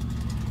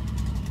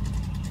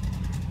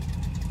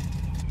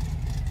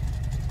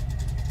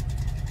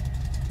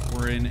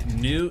 We're in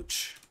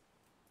Nooch,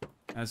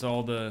 as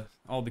all the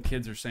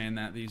kids are saying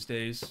that these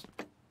days.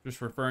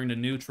 Just referring to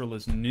neutral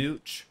as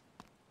Nooch.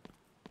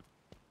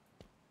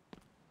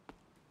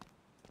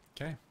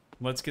 Okay,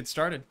 let's get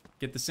started.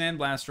 Get the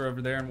sandblaster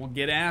over there and we'll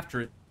get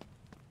after it.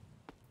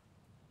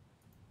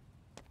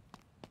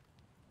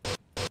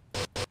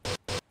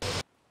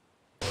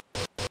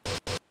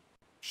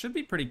 Should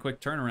be pretty quick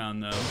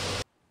turnaround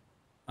though.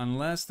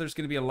 Unless there's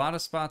going to be a lot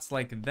of spots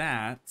like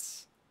that.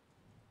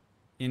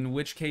 In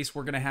which case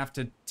we're going to have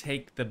to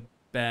take the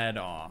bed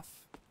off.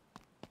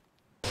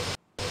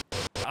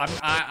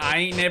 I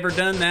ain't never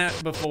done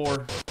that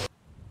before.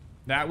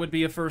 That would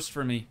be a first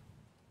for me.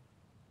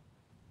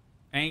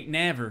 Ain't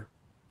never.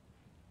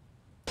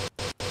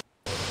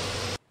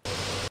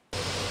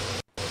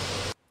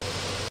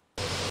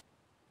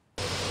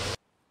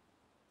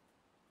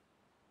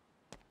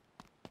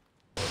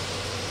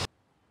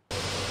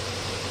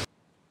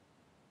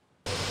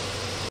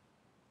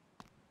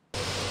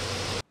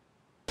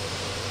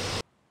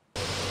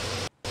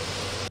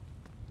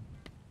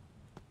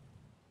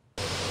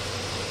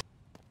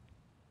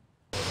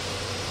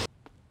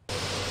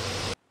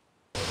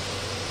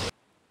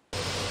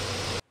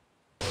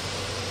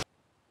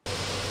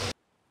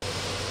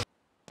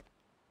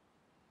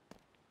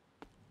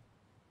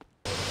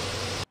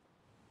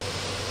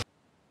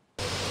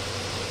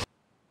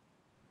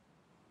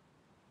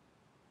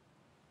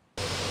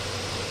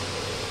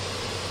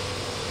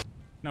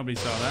 Nobody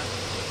saw that.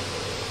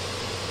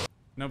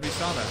 Nobody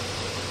saw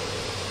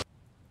that.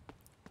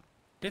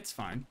 It's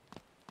fine.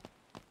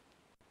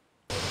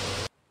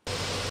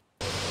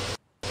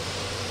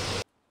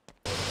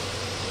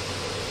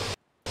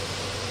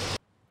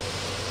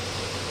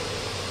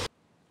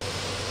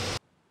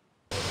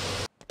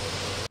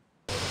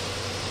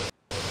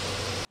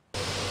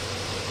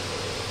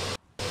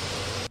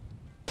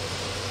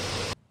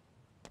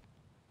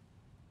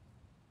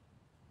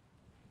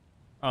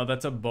 Oh,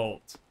 that's a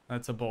bolt.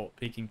 That's a bolt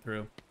peeking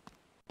through.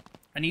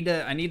 I need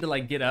to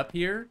like get up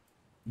here,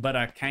 but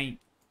I can't.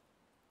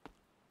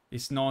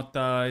 It's not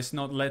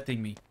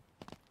letting me.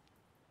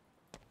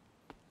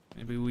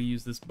 Maybe we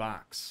use this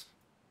box.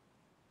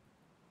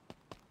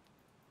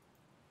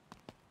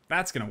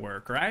 That's gonna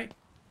work, right?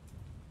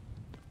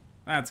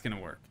 That's gonna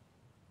work.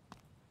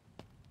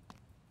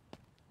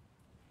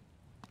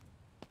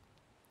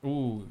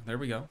 Ooh, there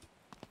we go.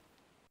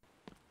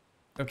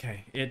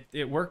 Okay,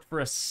 it worked for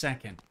a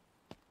second.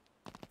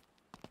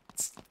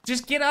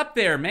 Just get up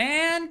there,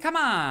 man! Come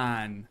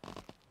on!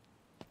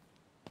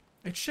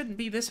 It shouldn't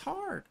be this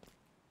hard.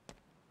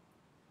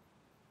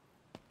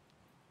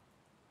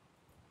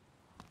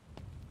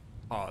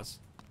 Pause.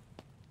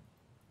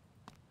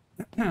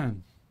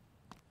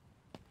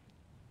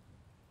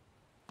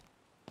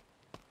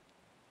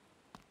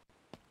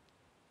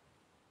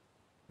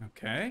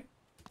 Okay.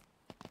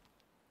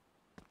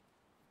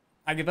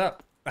 I give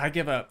up. I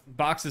give up.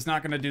 Box is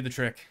not going to do the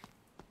trick.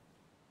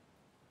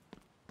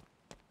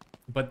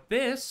 But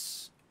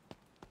this...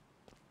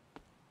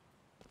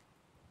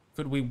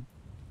 Could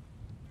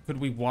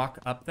we walk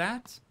up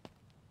that?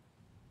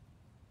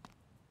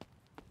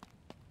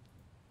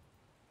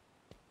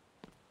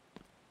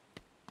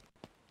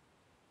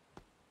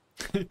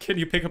 Can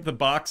you pick up the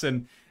box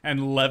and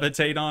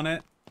levitate on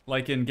it?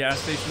 Like in Gas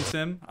Station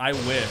Sim? I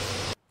wish.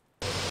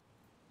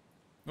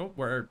 Oh,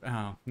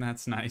 oh,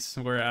 that's nice.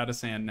 We're out of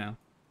sand now.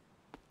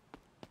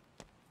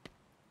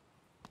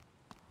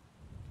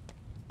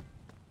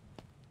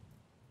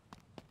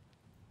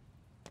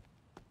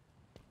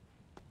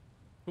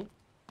 Ooh.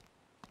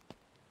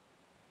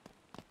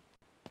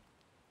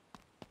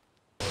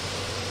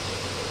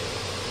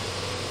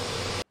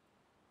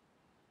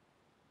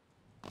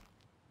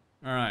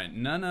 All right,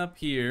 none up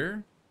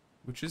here,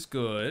 which is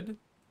good.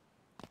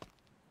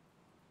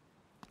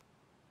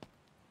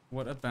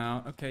 What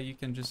about, okay, you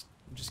can just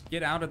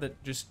get out of the,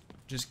 just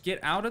get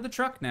out of the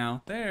truck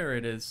now. There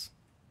it is.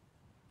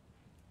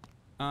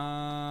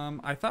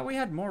 I thought we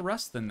had more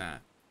rust than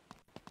that.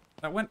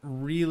 That went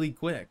really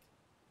quick.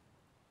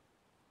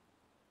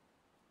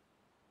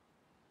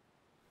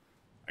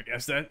 I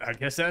guess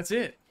that's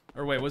it.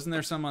 Or wait, wasn't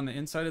there some on the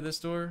inside of this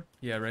door?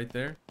 Yeah, right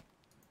there.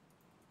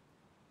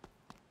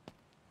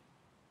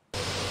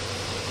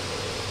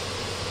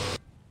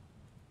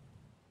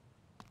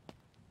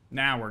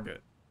 Now we're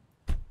good.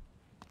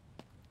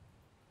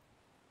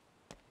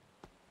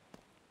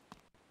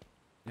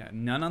 Yeah,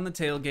 none on the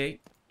tailgate.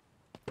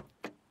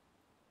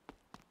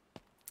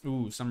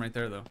 Ooh, some right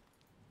there, though.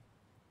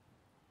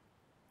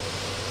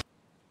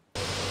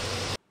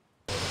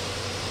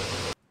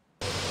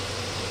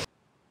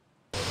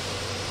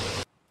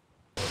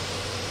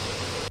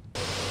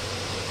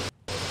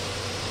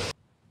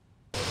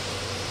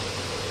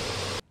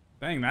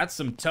 Dang, that's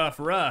some tough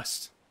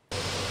rust.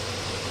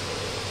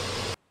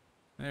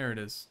 There it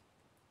is.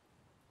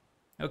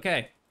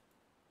 Okay.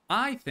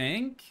 I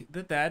think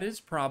that is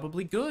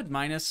probably good,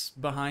 minus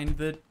behind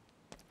the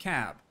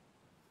cab.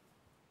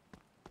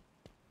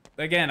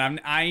 Again,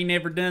 I ain't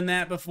never done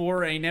that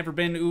before. I ain't never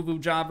been to Uvu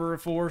Jobber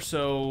before,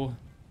 so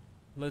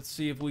let's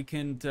see if we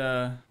can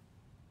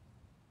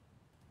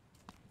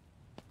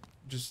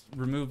just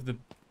remove the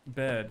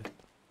bed.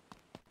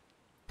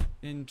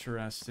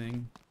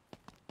 Interesting.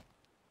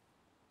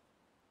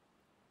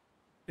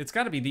 It's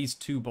got to be these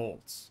two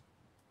bolts.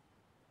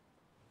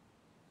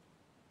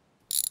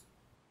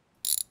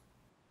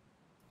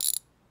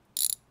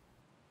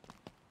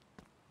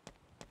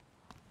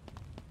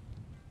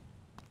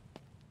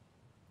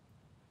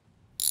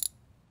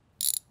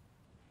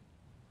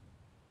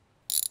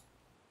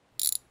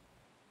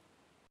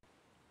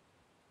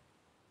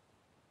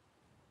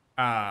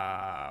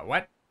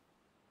 What?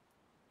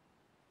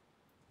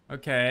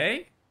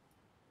 Okay.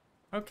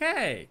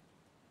 Okay.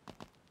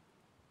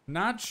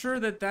 Not sure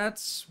that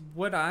that's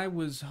what I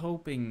was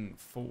hoping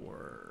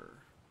for.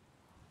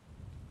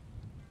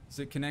 Is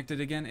it connected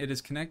again? It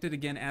is connected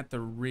again at the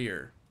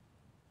rear.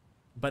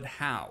 But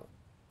how?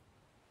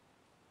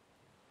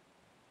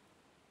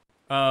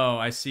 Oh,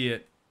 I see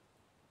it.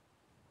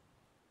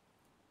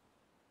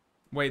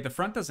 Wait, the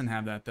front doesn't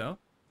have that, though.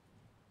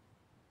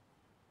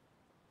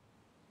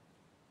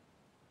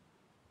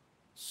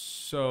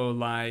 So,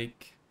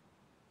 like...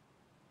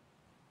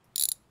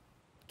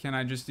 Can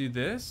I just do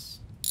this?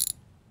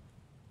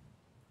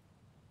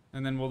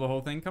 And then will the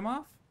whole thing come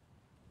off?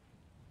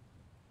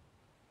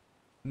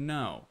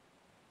 No.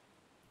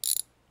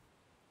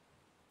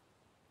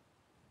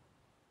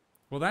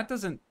 Well, that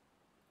doesn't...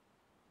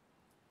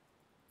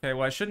 Okay,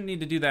 well, I shouldn't need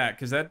to do that,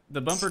 because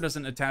the bumper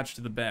doesn't attach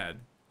to the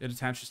bed. It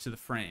attaches to the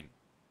frame.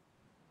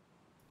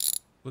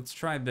 Let's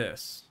try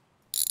this.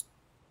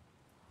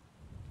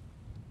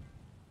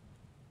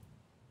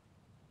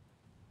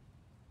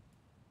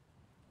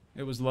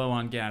 It was low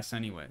on gas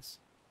anyways.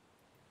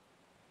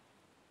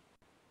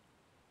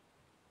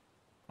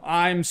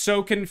 I'm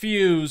so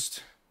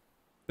confused.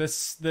 The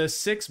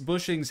 6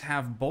 bushings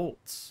have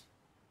bolts.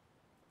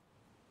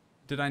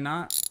 Did I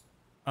not?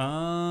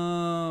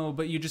 Oh,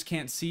 but you just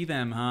can't see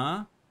them,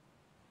 huh?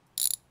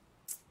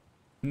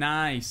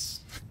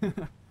 Nice.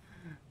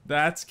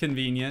 That's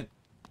convenient.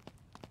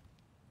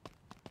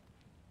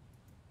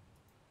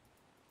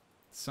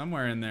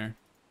 Somewhere in there.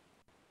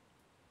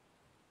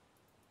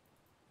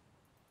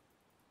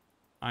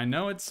 I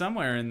know it's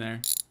somewhere in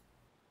there.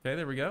 Okay,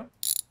 there we go.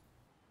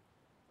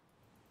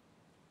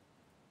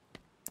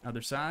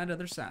 Other side,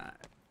 other side.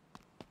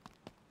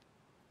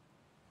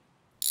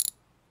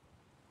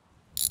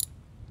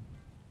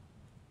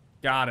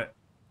 Got it.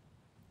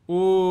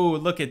 Ooh,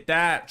 look at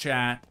that,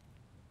 chat.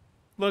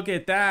 Look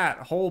at that.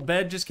 Whole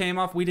bed just came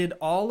off. We did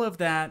all of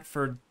that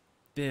for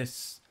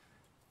this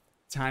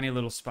tiny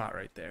little spot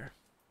right there.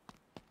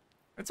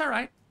 It's all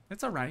right.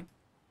 It's all right.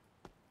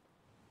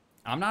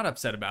 I'm not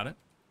upset about it.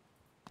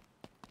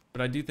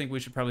 But I do think we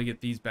should probably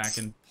get these back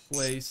in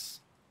place,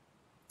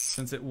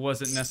 since it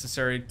wasn't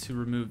necessary to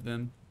remove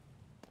them.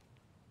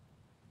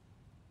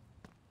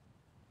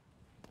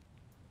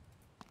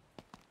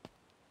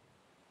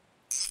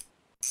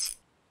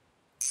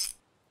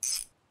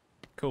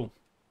 Cool.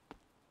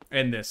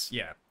 And this,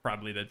 yeah,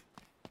 probably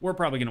we're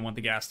probably going to want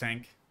the gas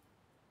tank.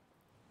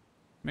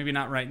 Maybe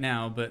not right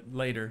now, but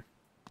later.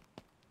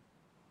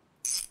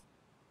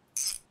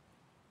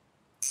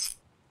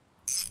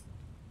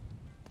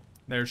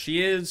 There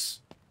she is.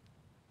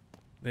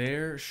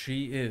 There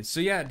she is. So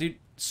yeah, dude,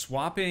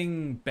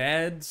 swapping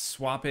beds,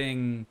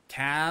 swapping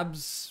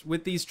cabs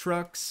with these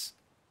trucks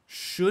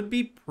should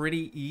be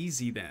pretty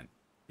easy then,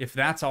 if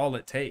that's all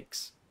it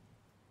takes.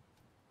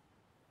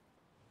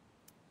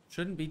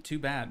 Shouldn't be too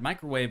bad.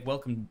 Microwave,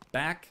 welcome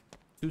back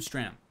to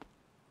Stram.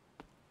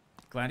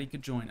 Glad he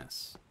could join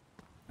us.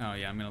 Oh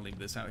yeah, I'm gonna leave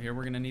this out here.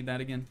 We're gonna need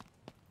that again.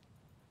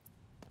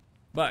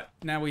 But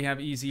now we have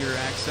easier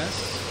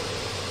access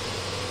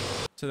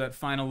to that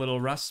final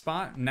little rust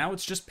spot. Now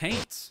it's just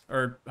paint,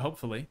 or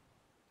hopefully.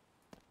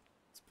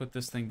 Let's put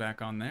this thing back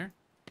on there.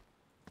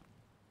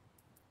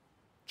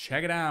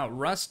 Check it out.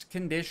 Rust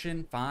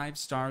condition 5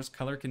 stars,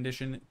 color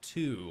condition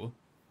 2.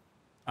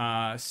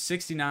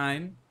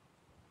 69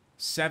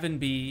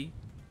 7B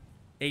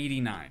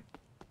 89.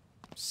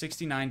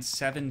 69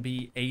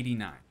 7B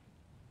 89.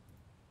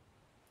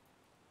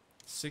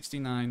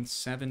 69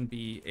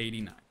 7B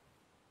 89.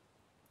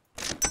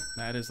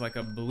 That is like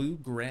a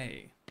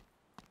blue-gray.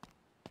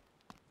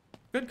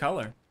 Good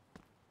color.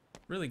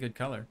 Really good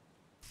color.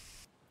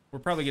 We're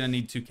probably going to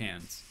need 2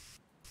 cans.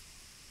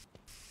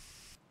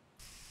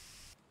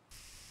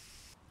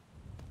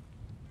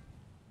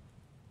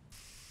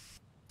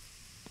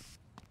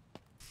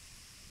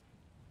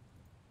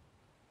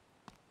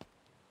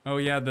 Oh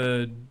yeah,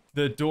 the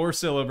door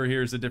sill over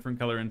here is a different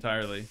color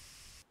entirely.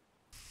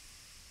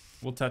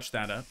 We'll touch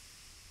that up.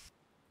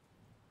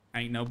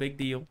 Ain't no big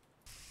deal.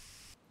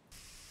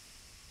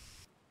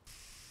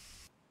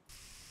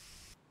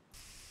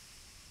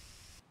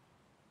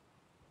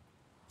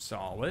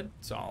 Solid,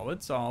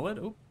 solid, solid.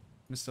 Oh,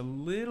 missed a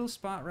little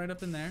spot right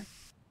up in there.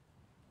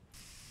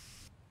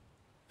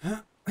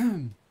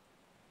 Oh,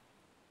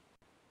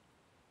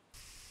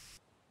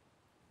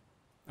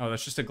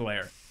 that's just a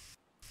glare.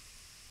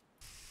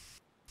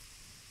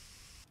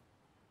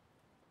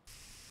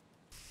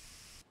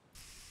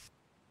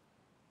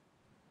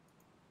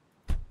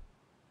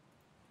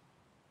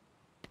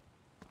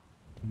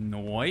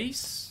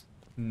 Noise.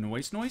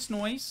 Noise, noise,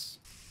 noise.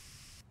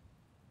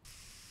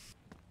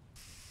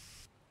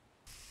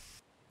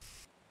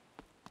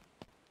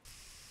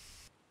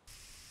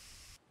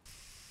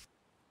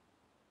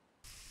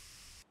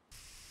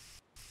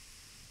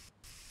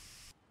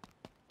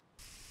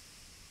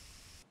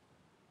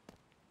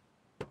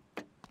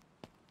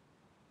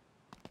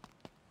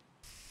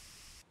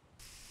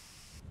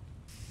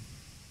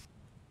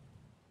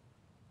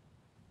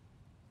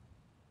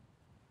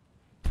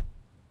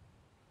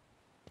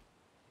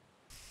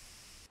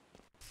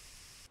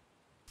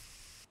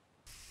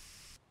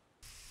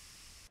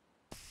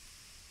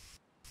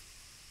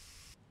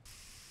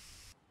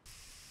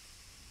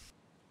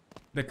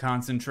 The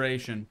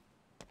concentration.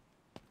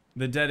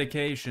 The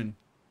dedication.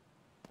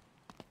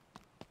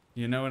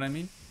 You know what I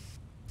mean?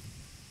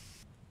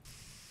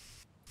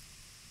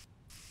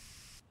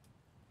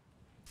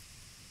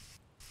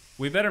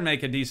 We better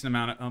make a decent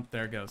amount of... Oh,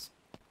 there it goes.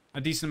 A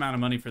decent amount of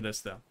money for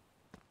this, though.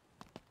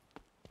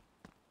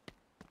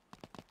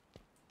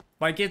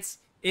 Like, it's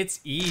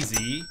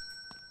easy.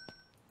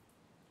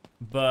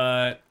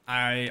 But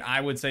I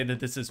would say that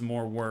this is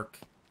more work.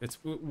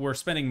 We're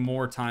spending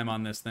more time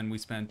on this than we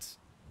spent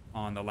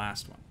on the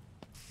last one.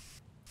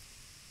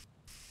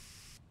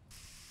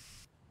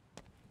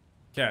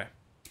 Okay.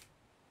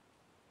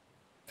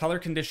 Color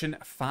condition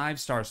 5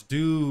 stars.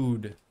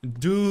 Dude,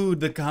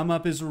 the come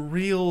up is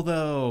real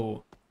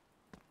though.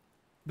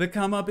 The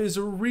come up is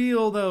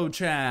real though,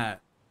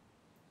 chat.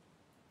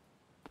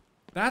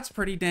 That's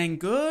pretty dang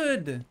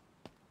good.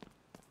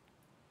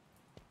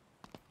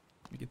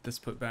 Let me get this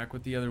put back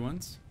with the other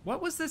ones.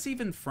 What was this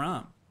even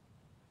from?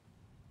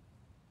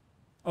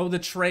 Oh, the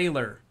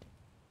trailer.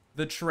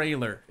 The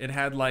trailer. It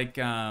had like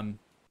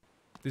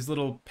these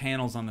little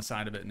panels on the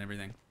side of it and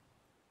everything.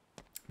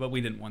 But we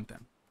didn't want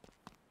them.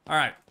 All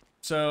right,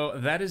 so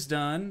that is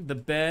done. The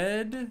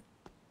bed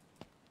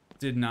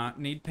did not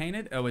need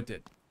painted. Oh, it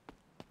did.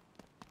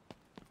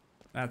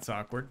 That's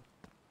awkward.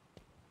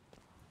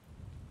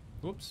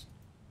 Whoops.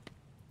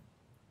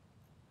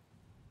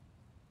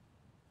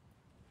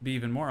 Be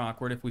even more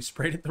awkward if we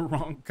sprayed it the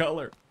wrong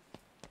color.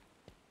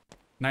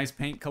 Nice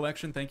paint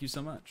collection. Thank you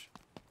so much.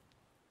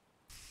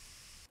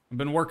 I've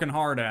been working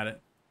hard at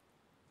it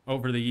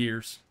over the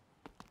years.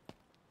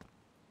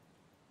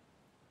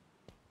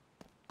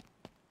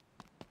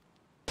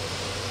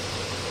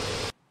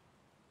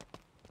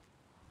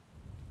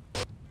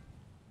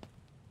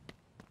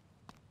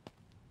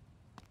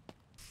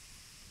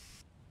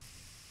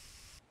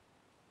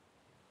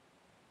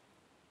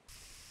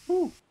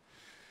 Whew.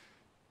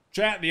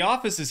 Chat, the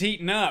office is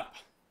heating up.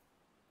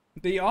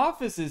 The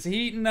office is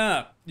heating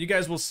up. You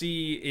guys will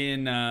see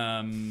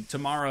in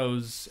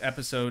tomorrow's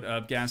episode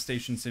of Gas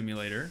Station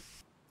Simulator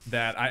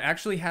that I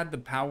actually had the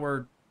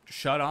power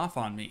shut off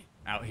on me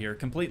out here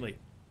completely.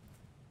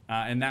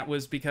 And that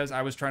was because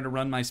I was trying to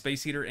run my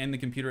space heater and the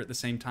computer at the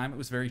same time. It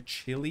was very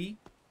chilly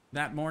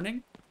that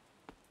morning.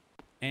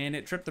 And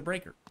it tripped the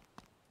breaker.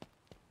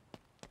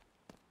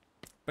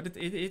 But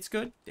it's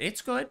good.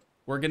 It's good.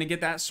 We're going to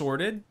get that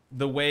sorted.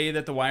 The way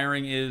that the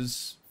wiring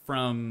is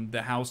from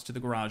the house to the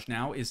garage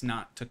now is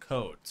not to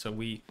code. So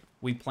we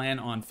plan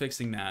on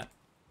fixing that.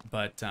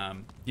 But,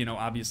 you know,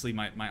 obviously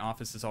my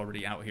office is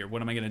already out here.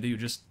 What am I going to do?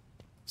 Just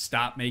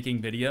stop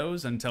making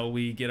videos until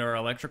we get our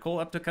electrical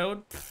up to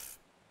code? Pfft.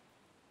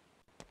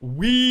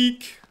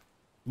 Weak.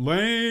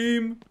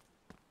 Lame.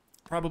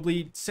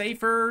 Probably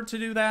safer to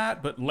do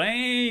that, but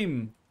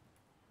lame.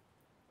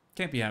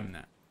 Can't be having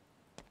that.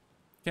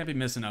 Can't be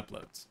missing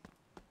uploads.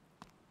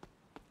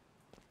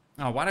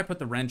 Oh, why'd I put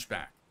the wrench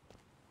back?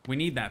 We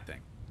need that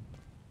thing.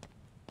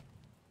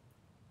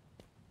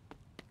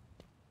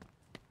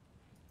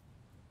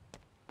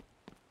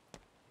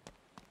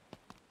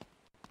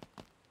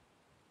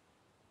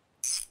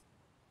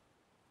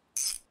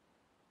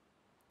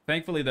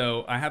 Thankfully,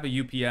 though, I have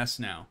a UPS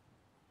now.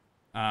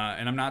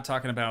 And I'm not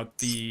talking about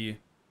the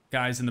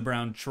guys in the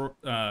brown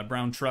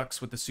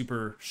trucks with the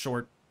super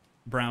short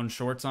brown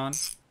shorts on,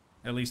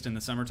 at least in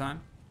the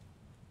summertime.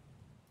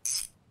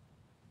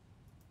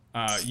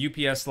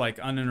 UPS, like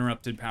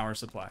uninterrupted power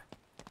supply.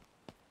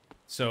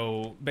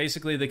 So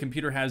basically the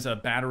computer has a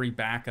battery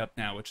backup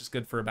now, which is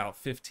good for about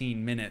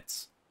 15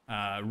 minutes.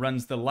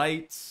 Runs the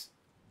lights,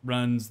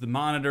 runs the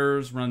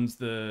monitors, runs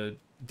the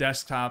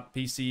desktop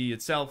PC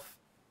itself.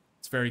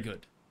 It's very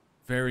good.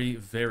 Very,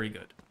 very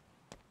good.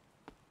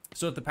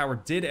 So if the power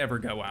did ever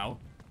go out,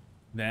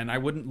 then I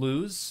wouldn't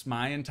lose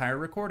my entire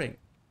recording.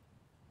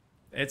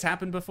 It's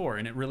happened before,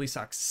 and it really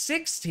sucks.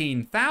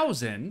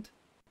 16,000?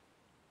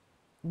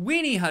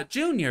 Weenie Hut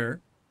Jr.?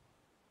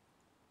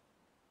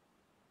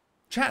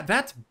 Chat,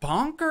 that's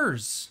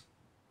bonkers.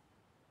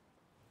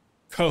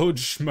 Code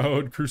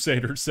Schmode,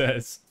 Crusader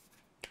says.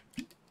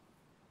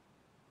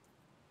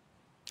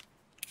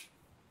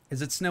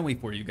 Is it snowy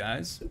for you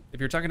guys? If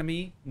you're talking to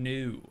me,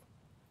 no.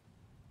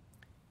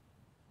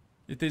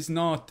 It is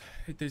not.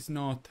 It is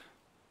not.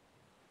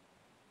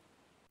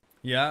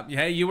 Yeah,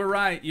 hey, you were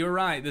right. You were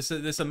right. This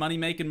is a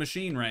money-making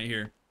machine right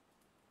here.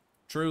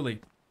 Truly.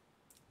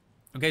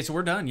 Okay, so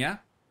we're done, yeah?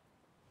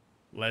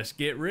 Let's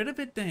get rid of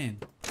it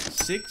then.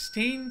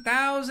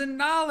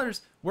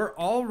 $16,000. We're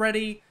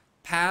already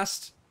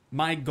past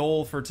my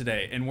goal for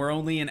today, and we're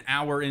only an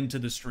hour into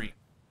the stream.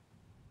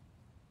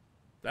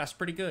 That's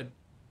pretty good.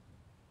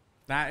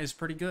 That is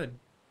pretty good.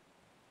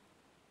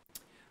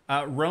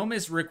 Rome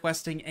is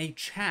requesting a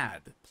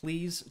Chad.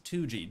 Please,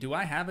 Toogii. Do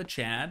I have a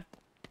Chad?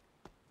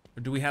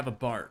 Or do we have a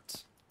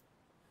Bart?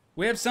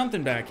 We have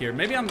something back here.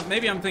 Maybe I'm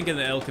thinking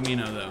the El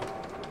Camino, though.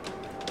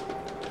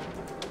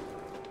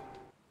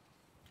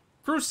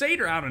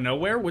 Crusader out of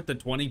nowhere with the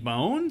 20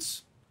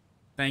 bones.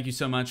 Thank you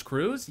so much,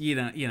 Cruz. You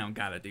don't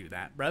gotta do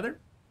that, brother.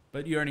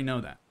 But you already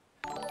know that.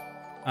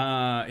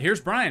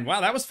 Here's Brian.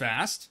 Wow, that was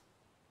fast.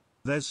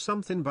 There's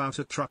something about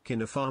a truck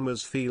in a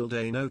farmer's field,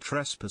 a no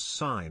trespass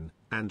sign,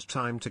 and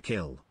time to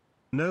kill.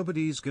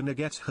 Nobody's gonna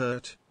get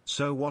hurt,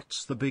 so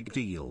what's the big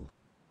deal?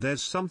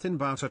 There's something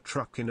about a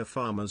truck in a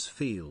farmer's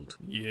field.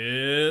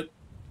 Yep.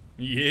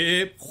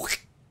 Yep.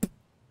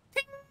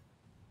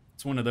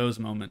 It's one of those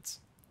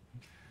moments.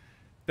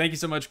 Thank you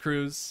so much,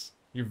 Cruz.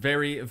 You're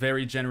very,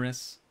 very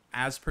generous,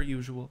 as per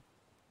usual.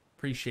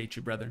 Appreciate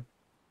you, brother.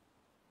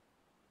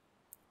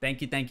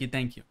 Thank you, thank you,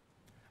 thank you.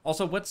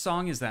 Also, what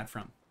song is that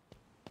from?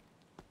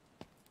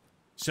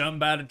 Something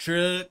about a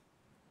truck.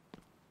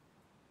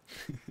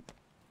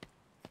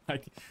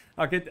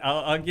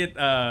 I'll get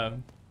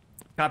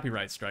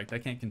copyright striked. I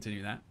can't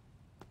continue that.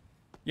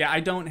 Yeah, I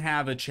don't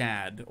have a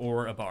Chad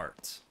or a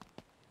Bart.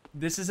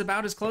 This is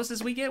about as close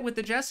as we get with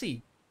the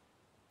Jesse.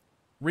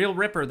 Real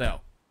Ripper,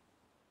 though.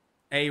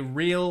 A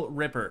real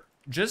Ripper.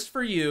 Just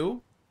for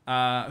you.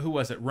 Who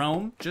was it?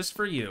 Rome. Just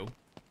for you.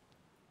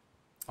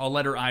 I'll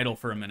let her idle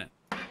for a minute.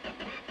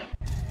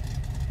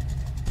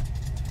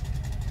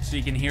 So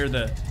you can hear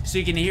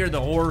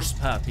the horse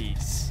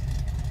puppies.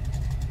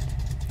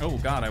 Oh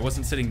God, I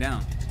wasn't sitting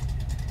down.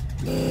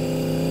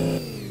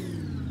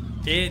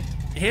 It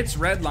hits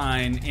red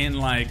line in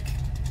like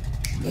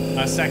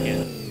a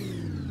second.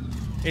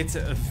 It's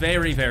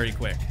very, very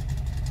quick.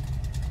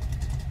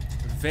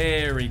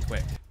 Very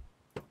quick.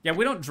 Yeah,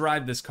 we don't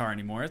drive this car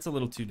anymore. It's a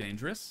little too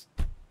dangerous.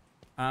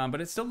 But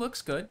it still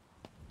looks good.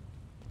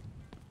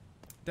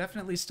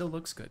 Definitely still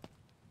looks good.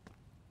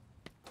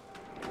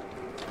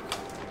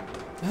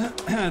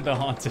 The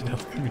haunted El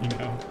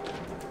Camino.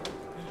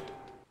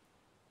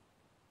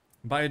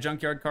 Buy a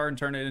junkyard car and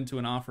turn it into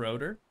an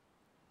off-roader.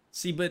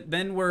 See, but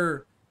then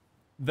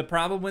the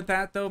problem with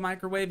that though,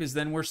 Microwave, is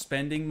then we're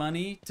spending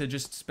money to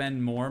just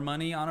spend more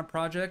money on a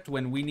project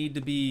when we need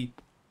to be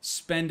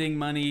spending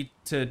money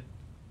to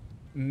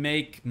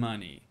make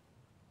money.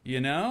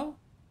 You know?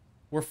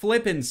 We're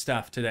flipping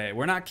stuff today.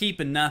 We're not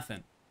keeping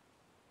nothing.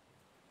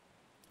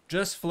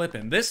 Just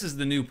flipping. This is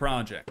the new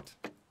project.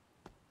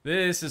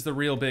 This is the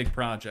real big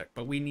project,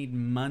 but we need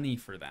money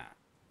for that.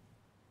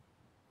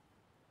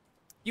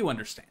 You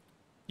understand.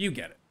 You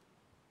get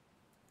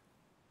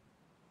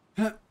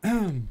it.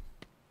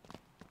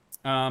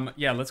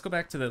 Yeah, let's go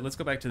back to the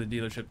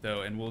dealership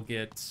though, and we'll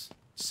get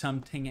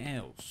something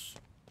else.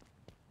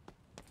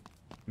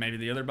 Maybe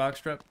the other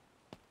box truck.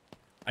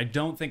 I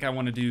don't think I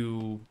want to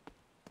do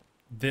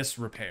this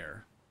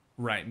repair.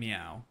 Right,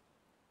 meow.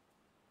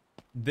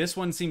 This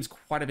one seems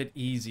quite a bit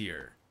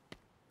easier.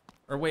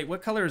 Or wait,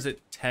 what color is it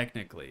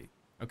technically?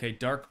 Okay,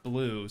 dark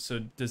blue.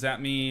 So does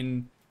that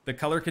mean the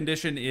color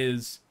condition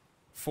is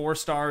 4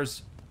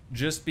 stars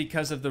just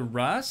because of the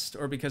rust?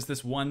 Or because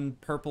this one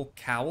purple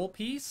cowl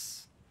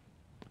piece?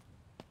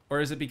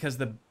 Or is it because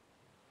the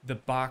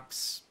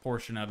box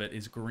portion of it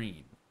is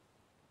green?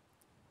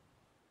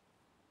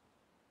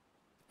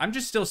 I'm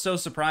just still so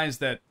surprised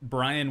that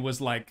Brian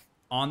was like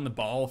on the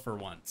ball for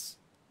once.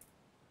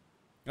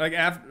 Like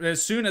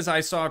as soon as I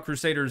saw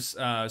Crusader's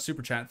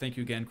super chat, thank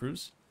you again,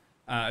 Cruz.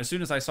 As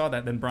soon as I saw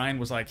that, then Brian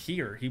was like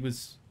here. He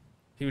was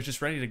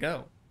just ready to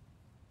go.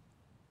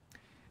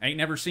 Ain't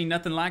never seen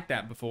nothing like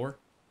that before.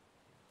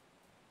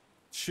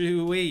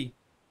 Chewy.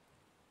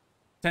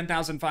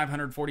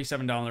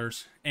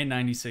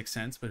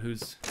 $10,547.96. But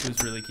who's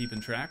really keeping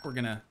track? We're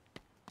gonna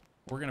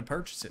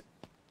purchase it.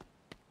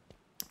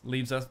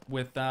 Leaves us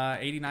with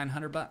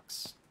 8,900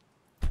 bucks.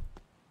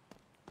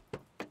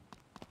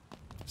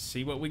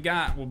 See what we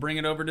got. We'll bring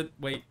it over to...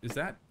 Wait, is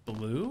that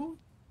blue?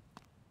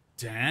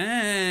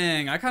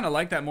 Dang, I kind of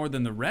like that more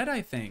than the red,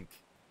 I think.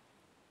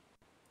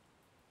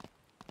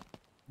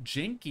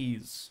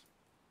 Jinkies.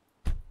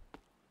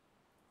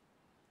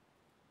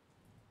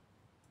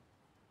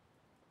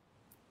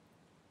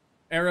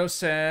 Arrow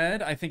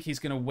said, I think he's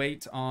going to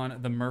wait on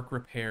the Merc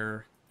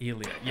repair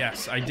Elia.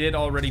 Yes, I did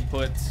already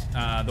put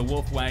the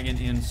Wolf Wagon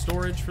in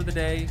storage for the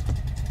day.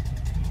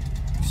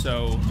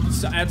 So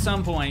at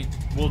some point,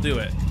 we'll do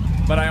it.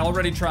 But I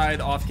already tried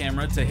off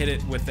camera to hit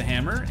it with the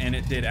hammer, and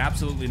it did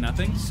absolutely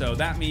nothing. So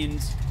that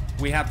means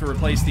we have to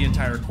replace the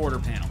entire quarter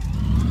panel.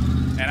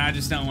 And I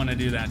just don't want to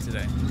do that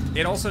today.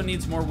 It also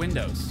needs more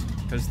windows,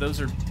 because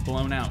those are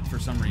blown out for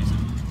some reason.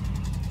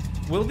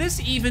 Will this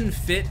even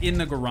fit in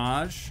the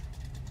garage?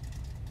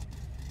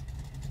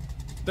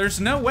 There's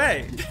no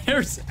way.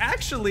 There's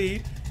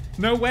actually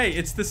no way.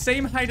 It's the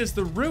same height as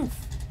the roof.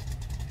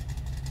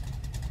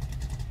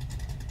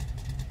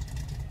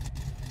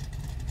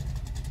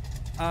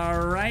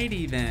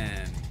 Alrighty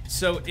then.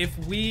 So if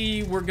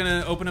we were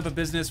gonna open up a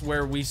business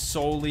where we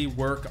solely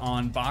work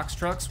on box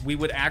trucks, we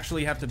would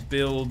actually have to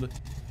build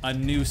a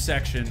new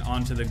section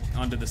onto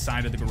the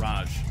side of the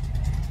garage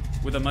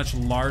with a much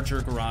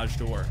larger garage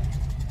door.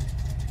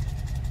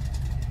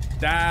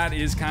 That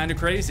is kind of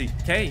crazy.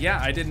 Okay,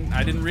 yeah, I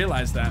didn't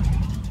realize that.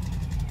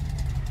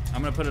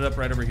 I'm gonna put it up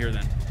right over here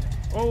then.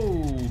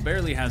 Oh,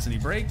 barely has any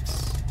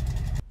brakes.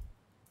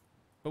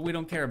 But we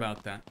don't care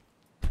about that.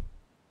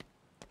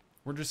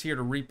 We're just here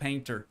to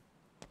repaint her.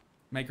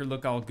 Make her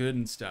look all good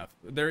and stuff.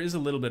 There is a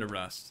little bit of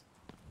rust.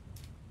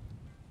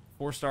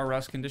 4-star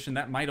rust condition.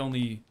 That might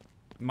only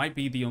Might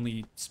be the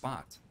only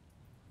spot.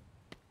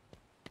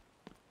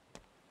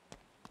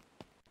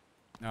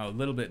 Oh, a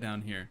little bit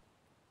down here.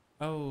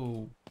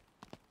 Oh.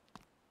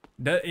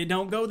 It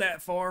don't go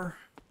that far.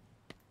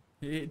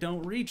 It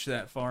don't reach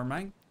that far,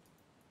 man.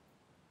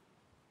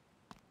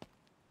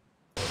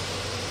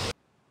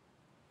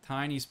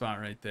 Tiny spot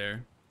right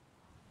there.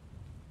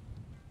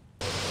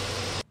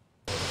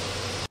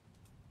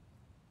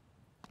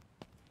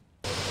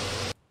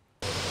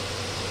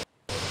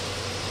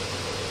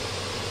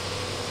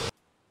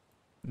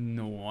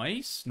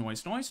 Nice,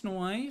 nice, nice,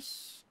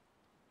 nice.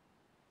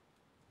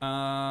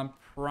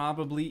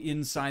 Probably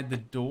inside the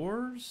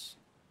doors.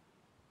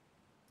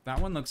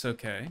 That one looks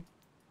okay.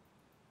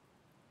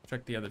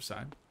 Check the other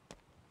side.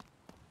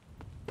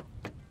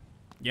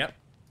 Yep.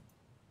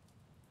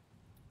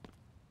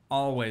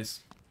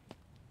 Always.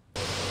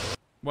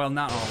 Well,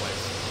 not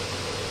always.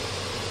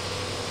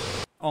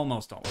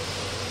 Almost always.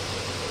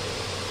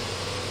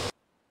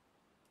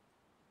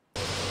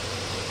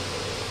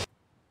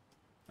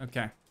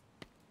 Okay.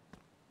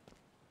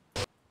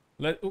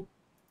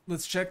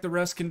 Let's check the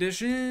rest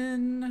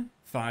condition.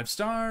 5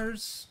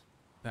 stars.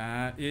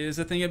 That is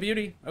a thing of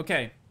beauty.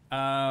 Okay.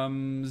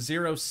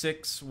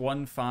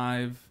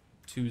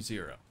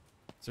 061520.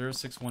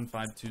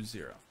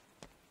 061520.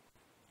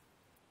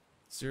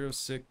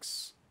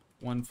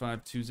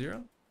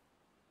 061520.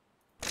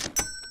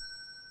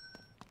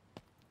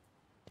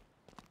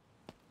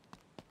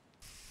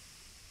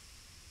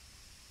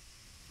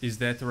 Is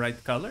that the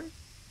right color?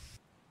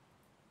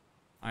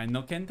 I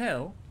no can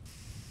tell.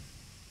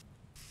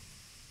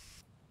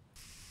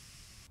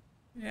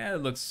 Yeah,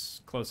 it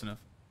looks close enough.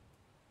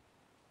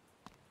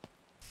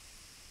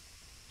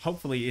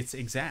 Hopefully it's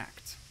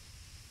exact.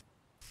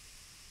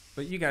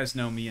 But you guys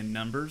know me in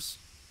numbers.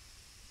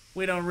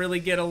 We don't really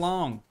get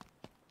along.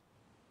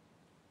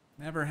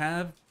 Never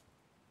have,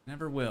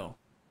 never will.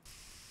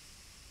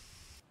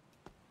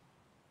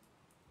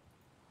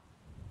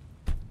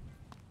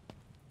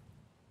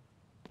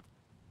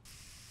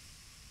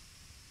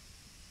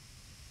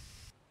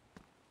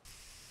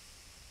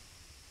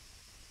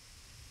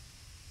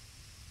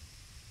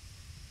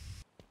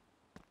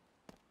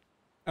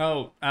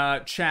 Oh,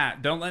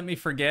 chat, don't let me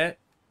forget,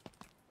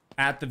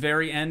 at the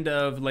very end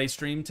of lay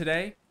stream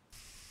today,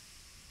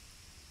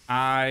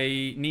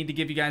 I need to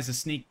give you guys a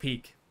sneak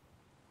peek.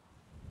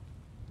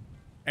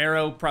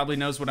 Arrow probably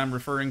knows what I'm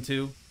referring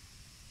to,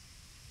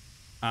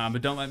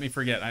 but don't let me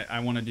forget, I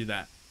want to do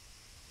that.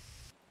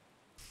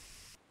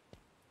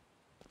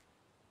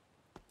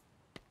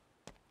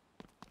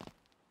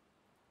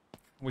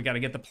 We got to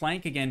get the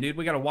plank again, dude.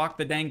 We got to walk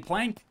the dang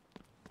plank.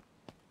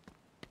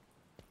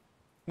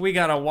 We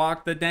gotta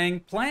walk the dang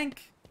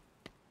plank.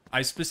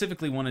 I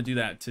specifically want to do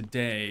that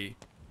today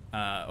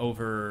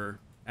over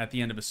at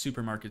the end of a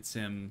supermarket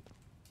sim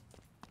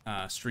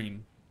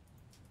stream.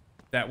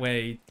 That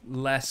way,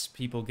 less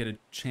people get a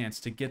chance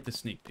to get the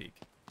sneak peek.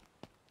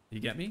 You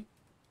get me?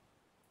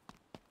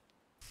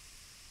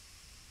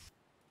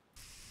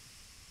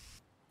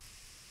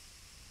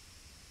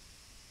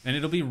 And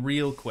it'll be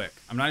real quick.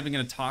 I'm not even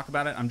going to talk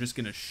about it. I'm just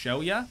going to show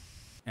ya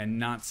and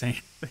not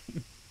say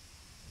anything.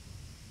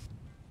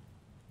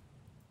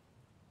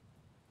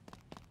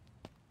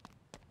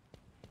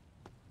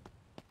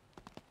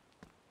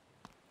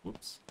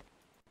 Whoops.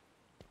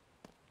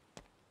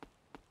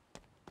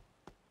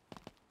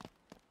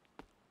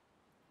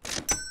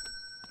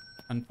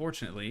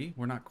 Unfortunately,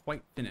 we're not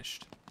quite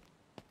finished.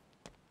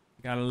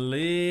 Got a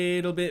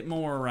little bit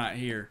more right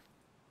here.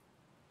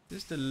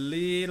 Just a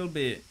little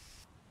bit.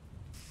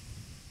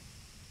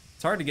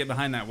 It's hard to get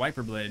behind that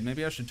wiper blade.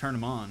 Maybe I should turn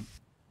them on.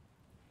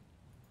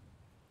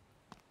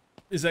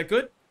 Is that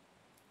good?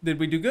 Did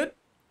we do good?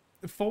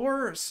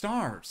 4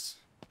 stars.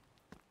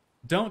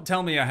 Don't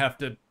tell me I have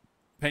to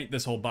paint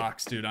this whole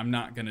box, dude. I'm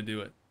not gonna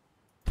do it.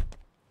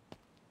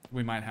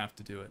 We might have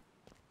to do it.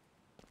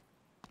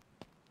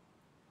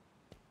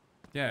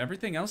 Yeah,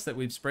 everything else that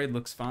we've sprayed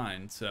looks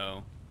fine,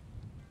 so...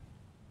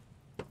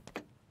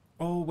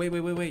 Oh,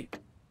 wait.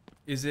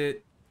 Is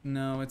it...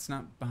 No, it's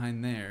not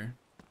behind there.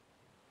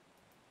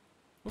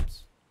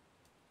 Whoops.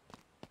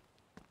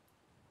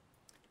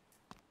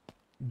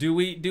 Do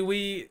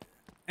we...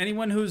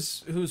 Anyone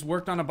who's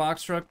worked on a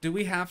box truck, do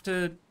we have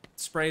to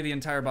spray the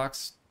entire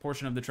box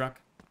portion of the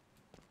truck?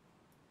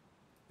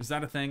 Is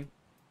that a thing?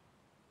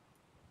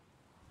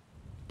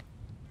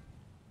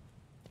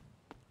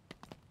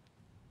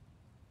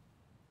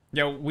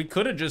 Yeah, we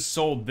could have just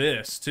sold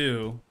this,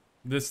 too.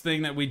 This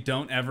thing that we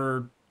don't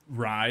ever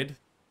ride.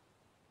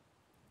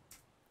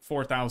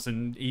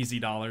 4,000 easy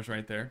dollars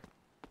right there.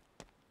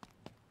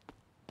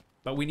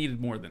 But we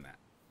needed more than that.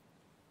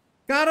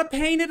 Gotta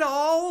paint it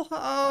all?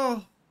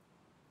 Oh.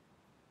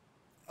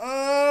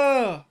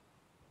 Oh.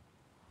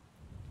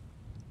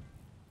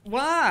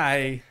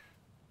 Why?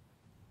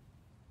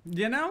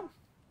 You know?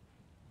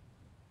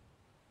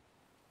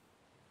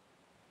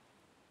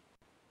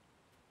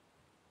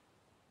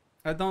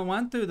 I don't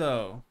want to,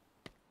 though.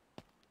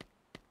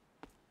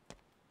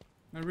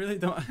 I really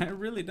don't. I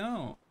really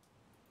don't.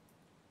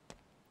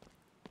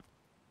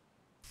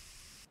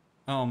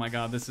 Oh my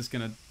god, this is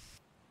gonna...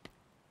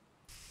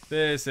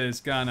 This is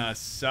gonna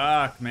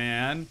suck,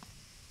 man.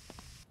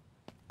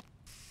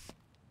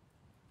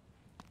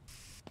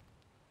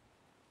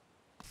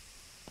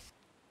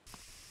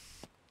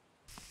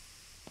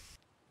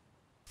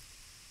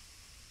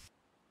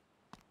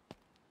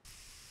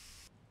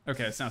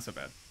 Okay, it's not so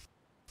bad.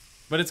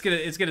 But it's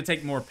gonna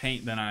take more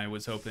paint than I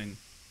was hoping.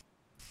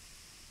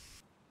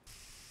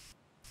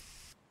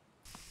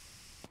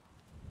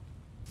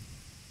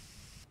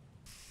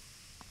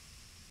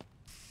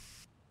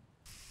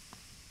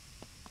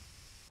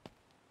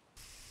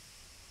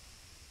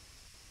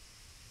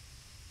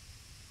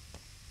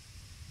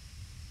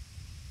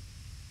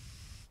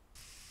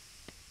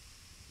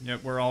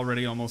 Yep, we're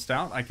already almost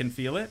out. I can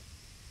feel it.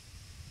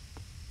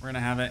 We're gonna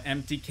have an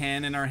empty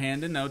can in our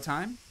hand in no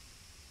time.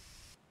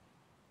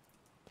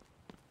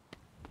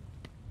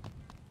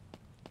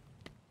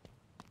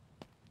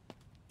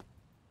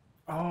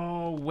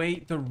 Oh,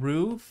 wait, the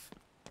roof?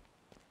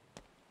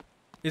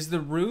 Is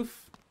the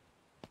roof...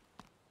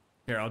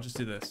 Here, I'll just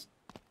do this.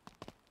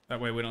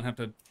 That way we don't have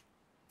to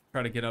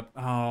try to get up.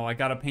 Oh, I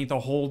gotta paint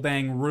the whole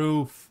dang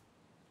roof.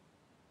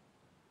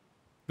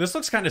 This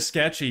looks kind of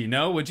sketchy,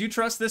 no? Would you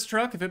trust this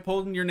truck if it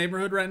pulled in your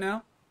neighborhood right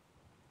now?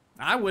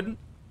 I wouldn't.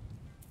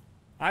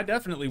 I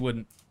definitely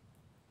wouldn't.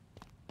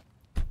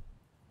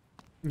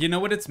 You know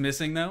what it's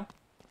missing, though?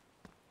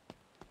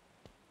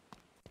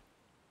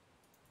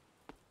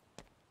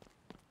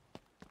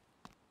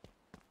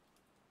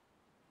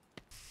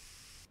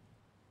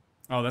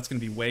 Oh, that's gonna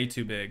be way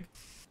too big.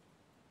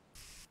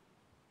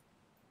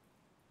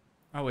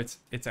 Oh, it's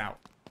out.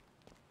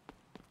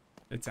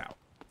 It's out.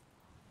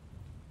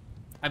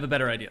 I have a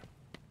better idea.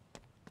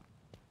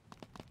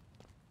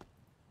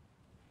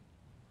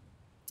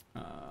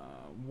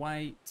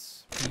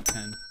 White paint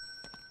pen.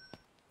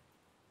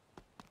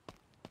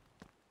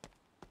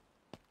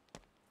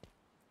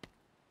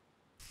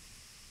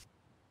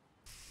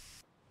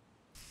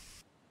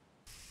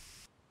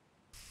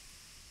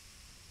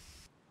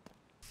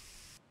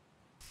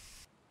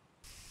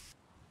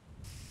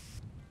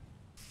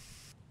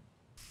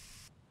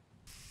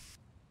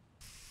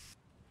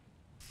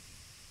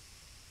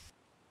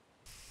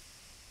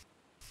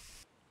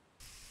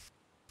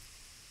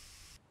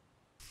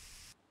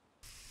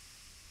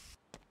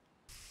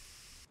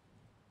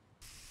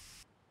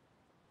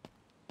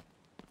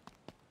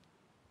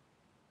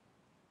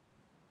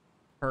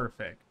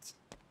 Perfect.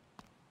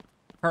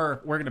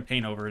 We're gonna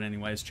paint over it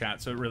anyways,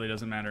 chat, so it really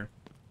doesn't matter.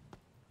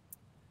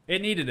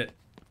 It needed it.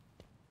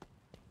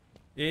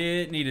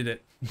 It needed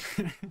it.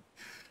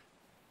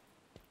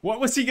 What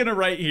was he gonna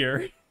write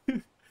here?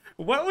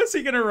 What was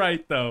he gonna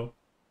write, though?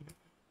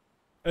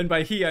 And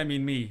by he, I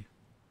mean me.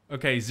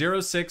 Okay,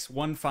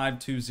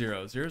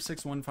 061520.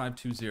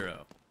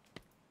 061520.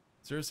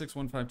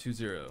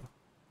 061520.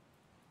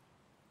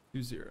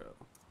 20.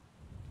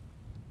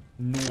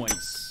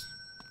 Nice.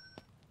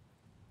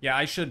 Yeah,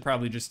 I should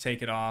probably just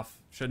take it off,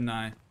 shouldn't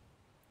I?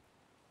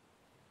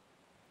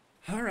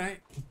 All right.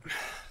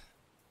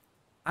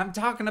 I'm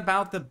talking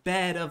about the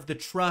bed of the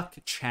truck,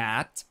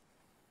 chat.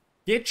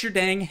 Get your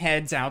dang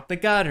heads out the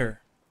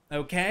gutter,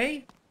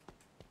 okay?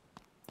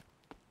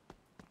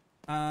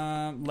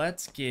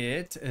 Let's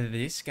get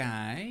this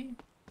guy.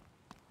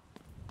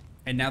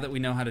 And now that we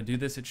know how to do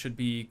this, it should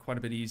be quite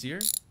a bit easier.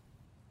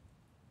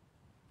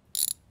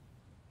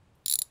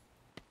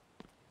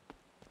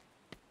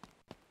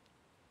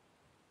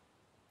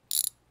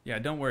 Yeah,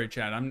 don't worry,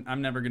 chat.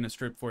 I'm never gonna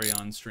strip for you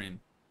on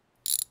stream.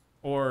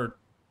 Or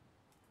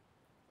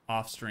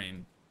off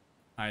stream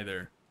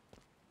either.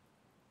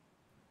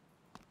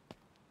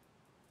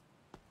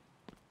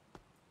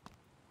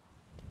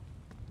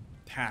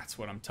 That's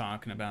what I'm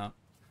talking about.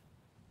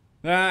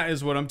 That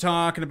is what I'm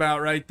talking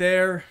about right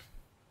there.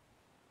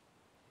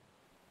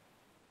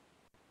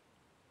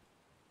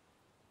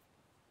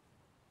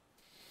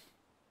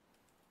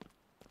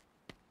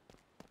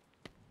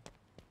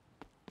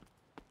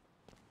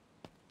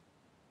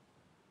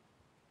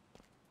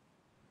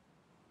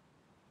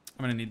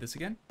 I'm gonna need this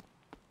again.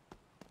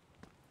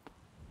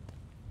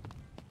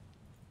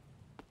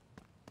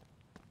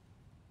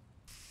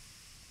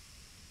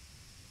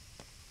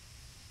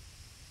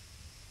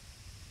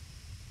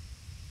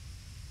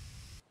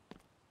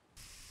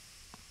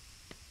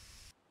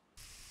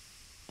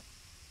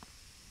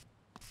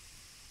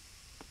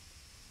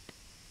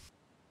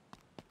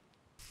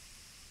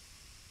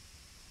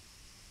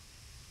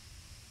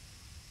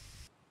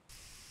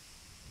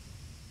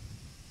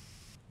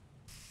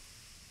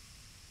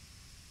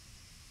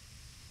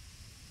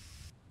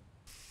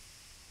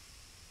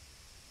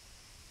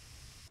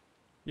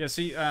 Yeah,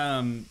 see,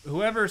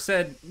 whoever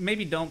said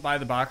maybe don't buy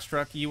the box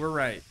truck, you were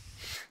right.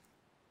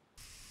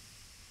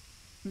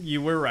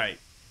 You were right.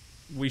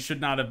 We should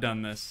not have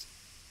done this.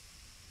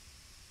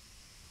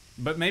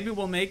 But maybe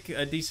we'll make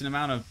a decent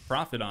amount of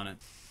profit on it.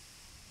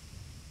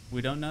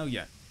 We don't know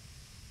yet.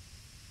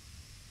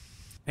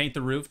 Paint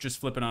the roof,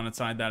 just flip it on its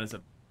side. That is a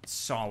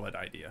solid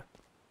idea.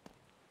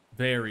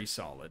 Very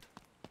solid.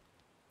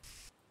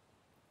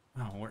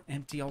 Oh, we're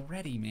empty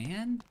already,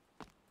 man.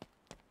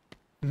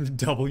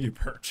 W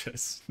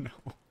purchase. No.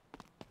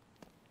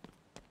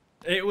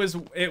 It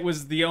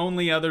was the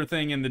only other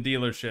thing in the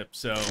dealership,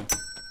 so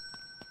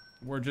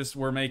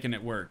we're making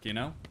it work, you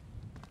know?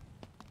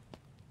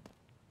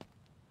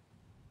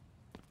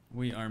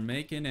 We are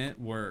making it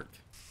work.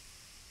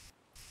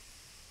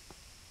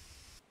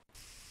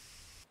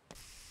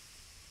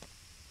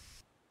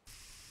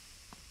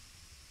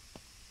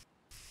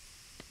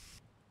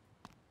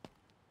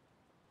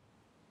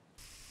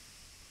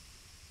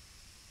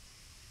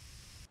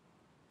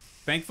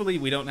 Thankfully,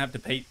 we don't have to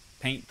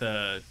paint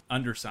the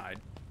underside.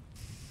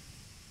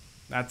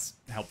 That's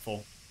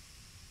helpful.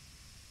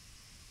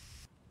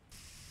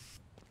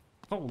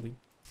 Holy.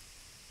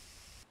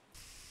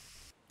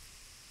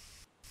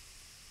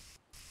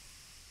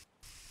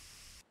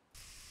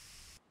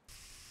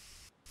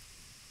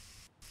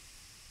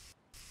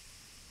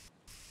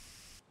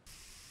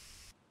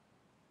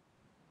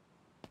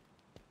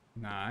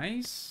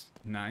 Nice.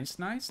 Nice,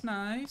 nice,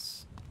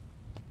 nice.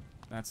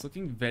 That's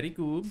looking very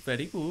good,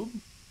 very good.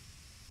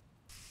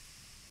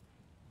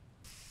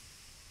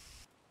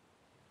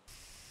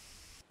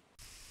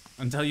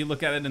 Until you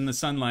look at it in the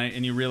sunlight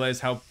and you realize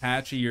how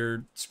patchy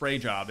your spray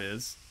job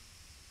is.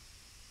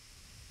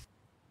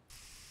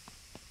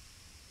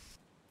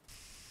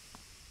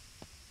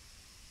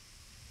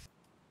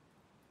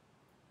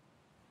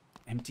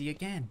 Empty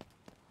again.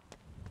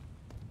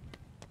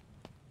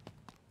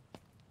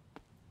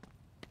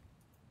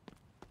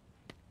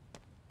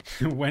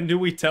 When do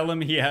we tell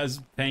him he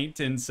has paint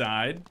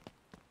inside?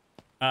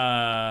 We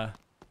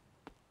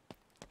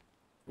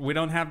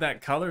don't have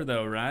that color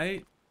though,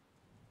 right?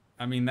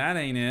 I mean, that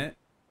ain't it.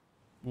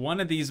 One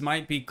of these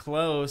might be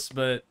close,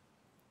 but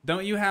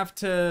don't you have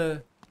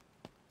to...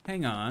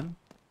 Hang on.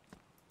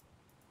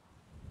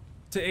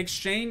 To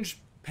exchange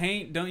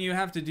paint, don't you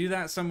have to do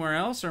that somewhere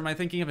else? Or am I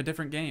thinking of a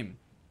different game?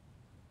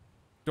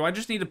 Do I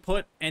just need to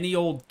put any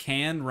old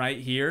can right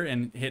here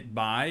and hit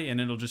buy and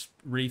it'll just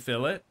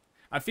refill it?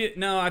 I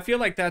feel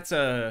like that's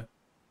a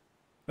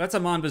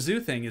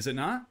Monbazoo thing, is it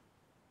not?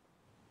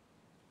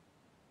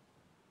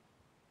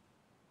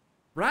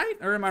 Right?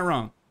 Or am I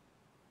wrong?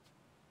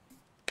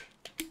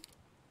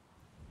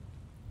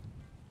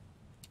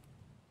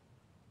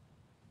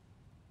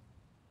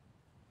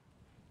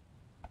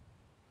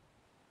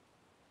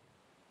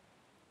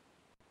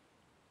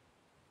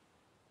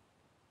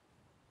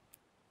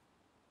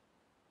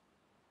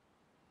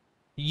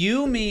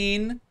 You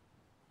mean...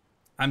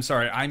 I'm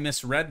sorry, I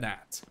misread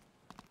that.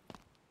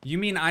 You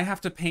mean I have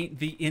to paint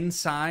the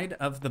inside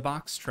of the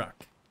box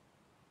truck?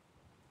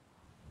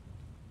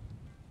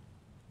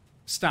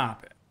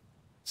 Stop it.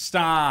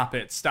 Stop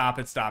it. Stop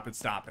it. Stop it.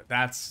 Stop it.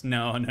 That's...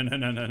 No.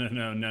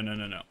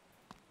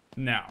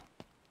 No.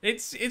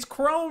 It's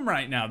chrome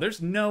right now.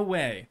 There's no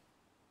way.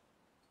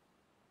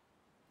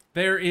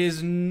 There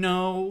is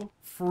no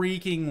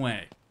freaking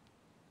way.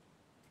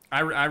 I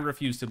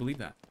refuse to believe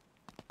that.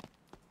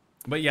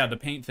 But yeah, the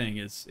paint thing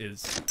is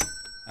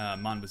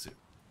Monbazoo.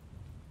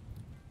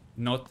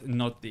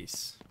 Not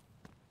this.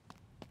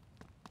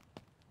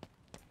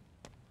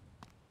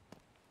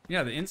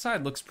 Yeah, the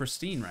inside looks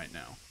pristine right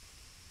now.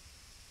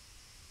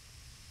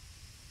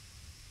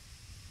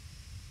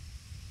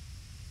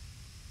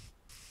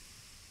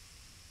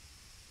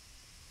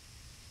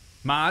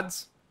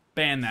 Mods,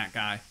 ban that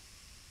guy.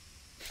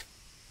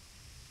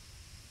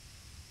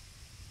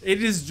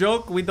 It is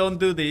joke. We don't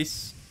do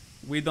this.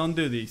 We don't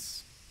do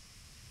this.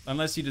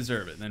 Unless you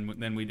deserve it,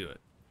 then we do it.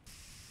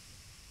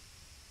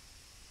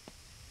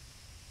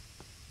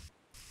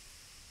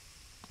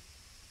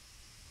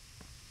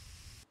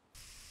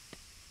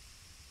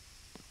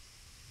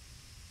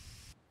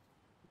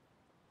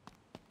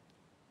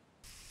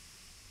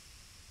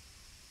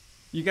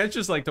 You guys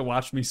just like to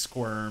watch me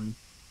squirm.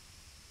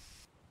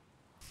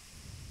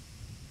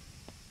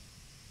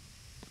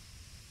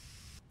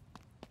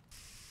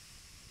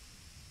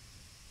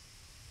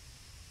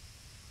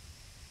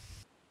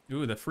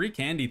 Ooh, the free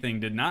candy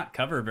thing did not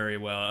cover very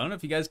well. I don't know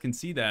if you guys can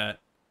see that.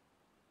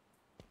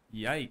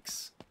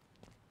 Yikes.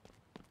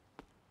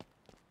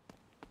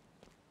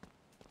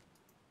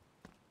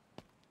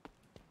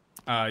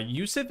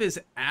 Yusuf is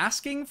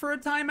asking for a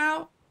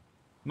timeout?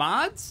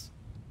 Mods?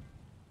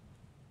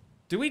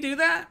 Do we do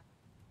that?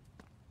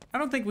 I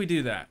don't think we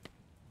do that.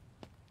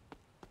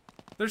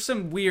 There's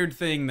some weird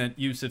thing that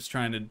Yusuf's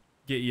trying to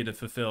get you to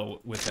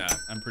fulfill with that,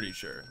 I'm pretty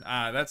sure.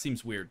 That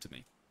seems weird to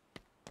me.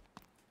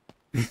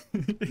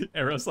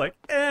 Arrow's like,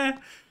 eh.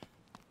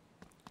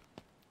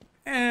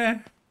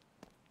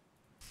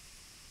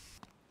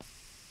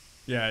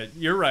 Yeah,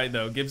 you're right,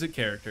 though. Gives it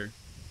character.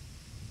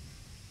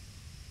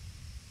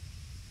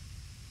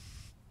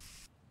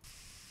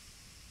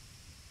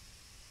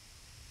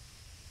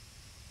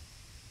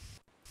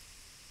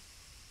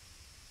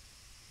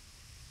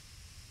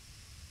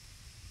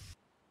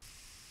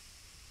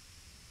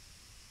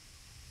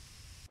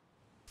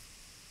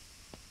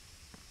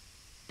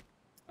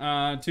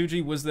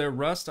 Toogii, was there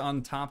rust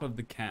on top of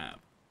the cab?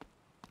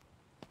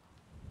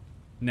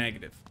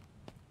 Negative.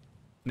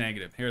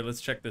 Negative. Here,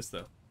 let's check this,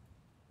 though.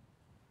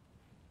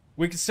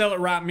 We could sell it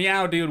right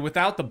meow, dude,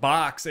 without the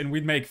box, and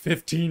we'd make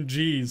 15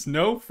 G's.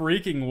 No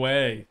freaking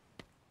way.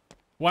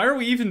 Why are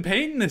we even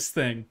painting this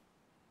thing?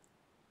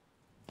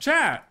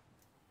 Chat.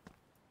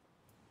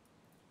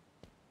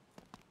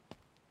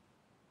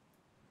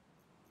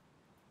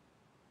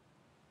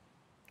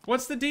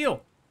 What's the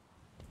deal?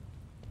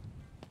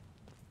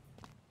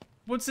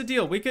 What's the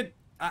deal? We could...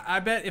 I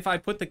bet if I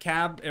put the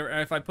cab... Or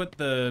if I put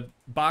the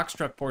box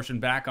truck portion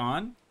back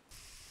on,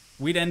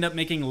 we'd end up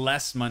making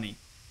less money.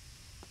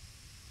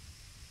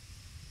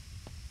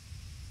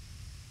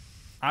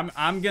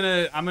 I'm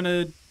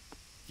gonna,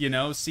 you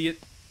know, see it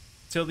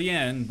till the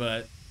end,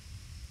 but...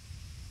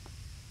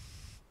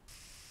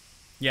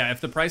 Yeah,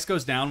 if the price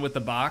goes down with the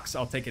box,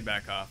 I'll take it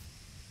back off.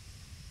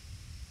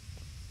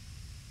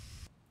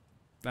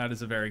 That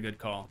is a very good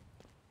call.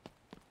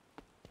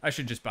 I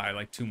should just buy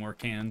like 2 more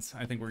cans.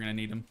 I think we're gonna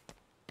need them.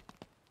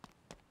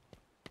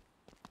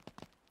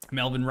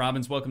 Melvin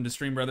Robbins, welcome to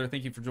stream, brother.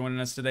 Thank you for joining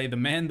us today. The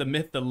man, the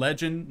myth, the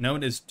legend,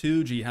 known as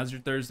Toogii. How's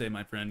your Thursday,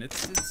 my friend?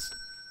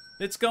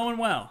 It's going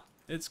well.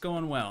 It's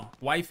going well.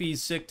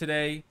 Wifey's sick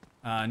today.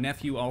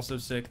 Nephew also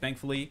sick.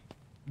 Thankfully,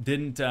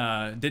 didn't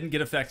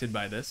get affected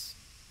by this,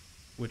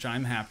 which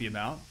I'm happy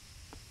about.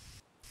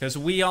 Because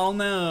we all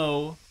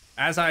know,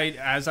 as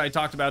I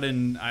talked about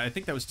in, I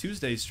think that was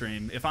Tuesday's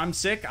stream, if I'm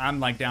sick, I'm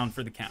like down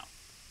for the count.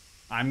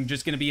 I'm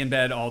just gonna be in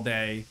bed all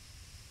day,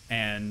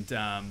 and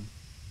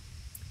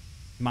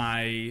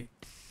my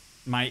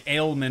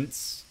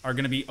ailments are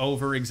gonna be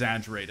over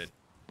exaggerated.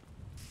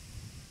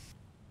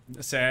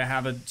 Say I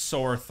have a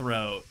sore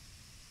throat.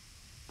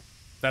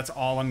 That's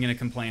all I'm gonna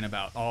complain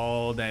about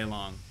all day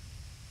long.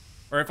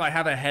 Or if I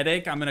have a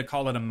headache, I'm gonna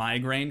call it a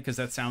migraine because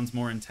that sounds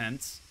more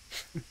intense.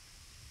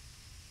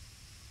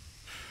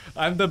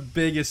 I'm the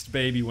biggest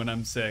baby when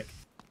I'm sick.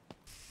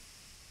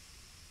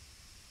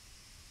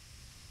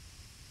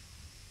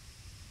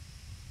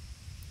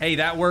 Hey,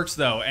 that works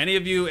though. Any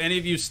of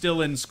you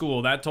still in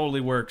school, that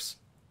totally works.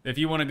 If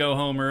you want to go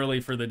home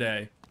early for the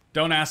day.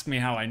 Don't ask me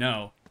how I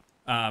know.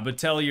 But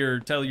tell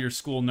your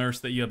school nurse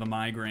that you have a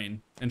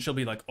migraine, and she'll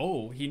be like,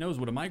 "Oh, he knows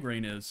what a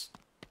migraine is.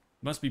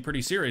 Must be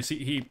pretty serious.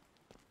 He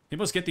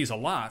must get these a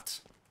lot."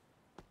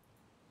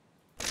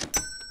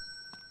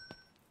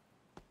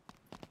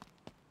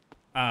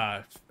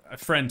 A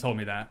friend told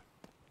me that.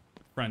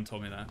 Friend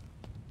told me that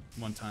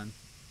one time.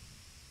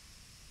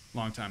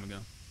 Long time ago.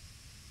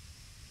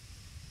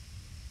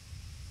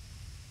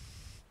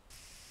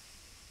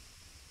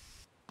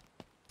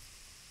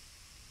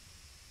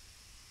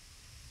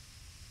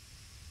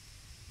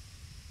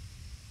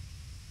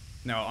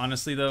 No,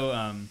 honestly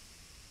though,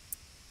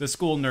 the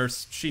school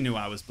nurse, she knew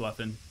I was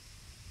bluffing.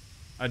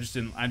 I just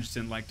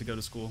didn't like to go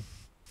to school.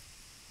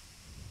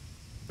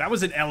 That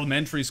was in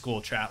elementary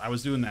school, chat. I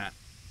was doing that.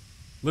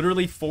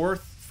 Literally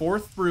fourth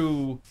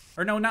through,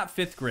 or no, not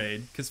 5th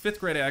grade, because 5th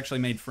grade I actually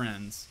made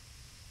friends.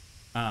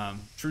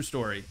 True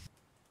story.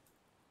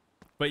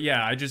 But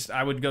yeah,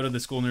 I would go to the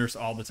school nurse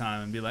all the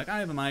time and be like, "I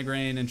have a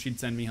migraine," and she'd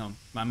send me home.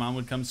 My mom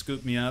would come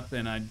scoop me up,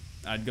 and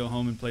I'd go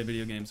home and play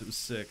video games. It was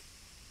sick.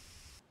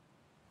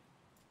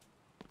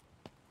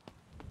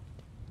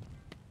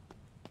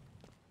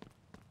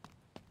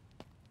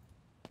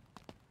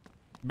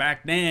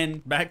 Back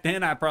then,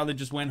 I probably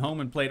just went home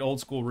and played old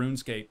school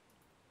RuneScape.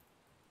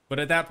 But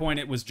at that point,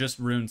 it was just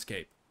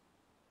RuneScape.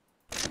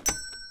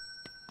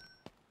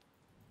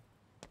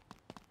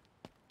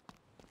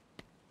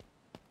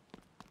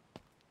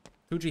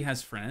 Toogii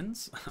has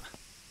friends?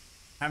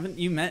 Haven't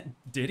you met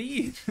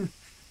Diddy?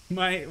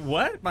 My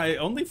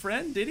only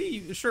friend,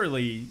 Diddy?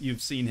 Surely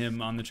you've seen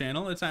him on the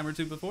channel a time or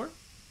two before?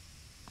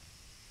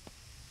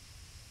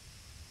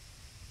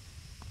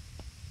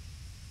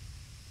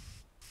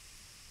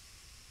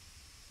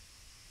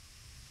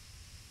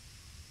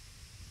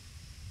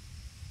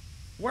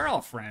 We're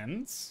all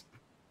friends.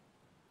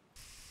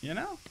 You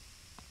know?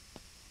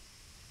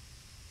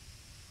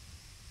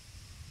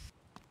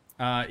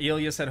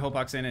 Elia said, "Hope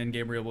Oksana and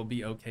Gabriel will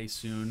be okay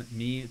soon."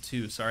 Me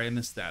too. Sorry I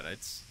missed that.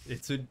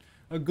 It's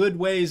a good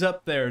ways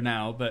up there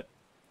now, but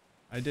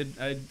I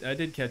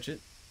did catch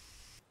it.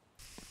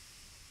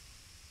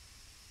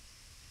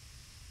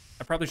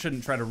 I probably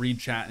shouldn't try to read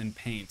chat in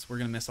paint. We're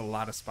gonna miss a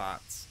lot of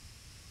spots.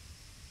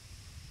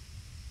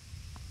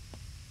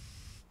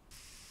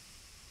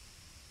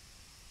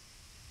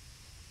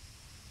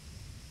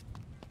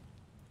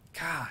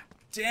 God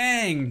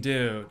dang,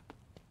 dude.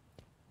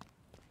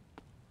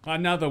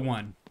 Another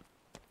one.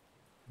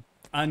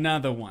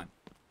 Another one.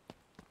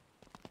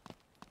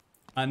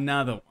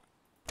 Another one.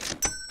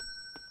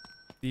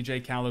 DJ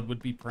Khaled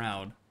would be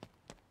proud.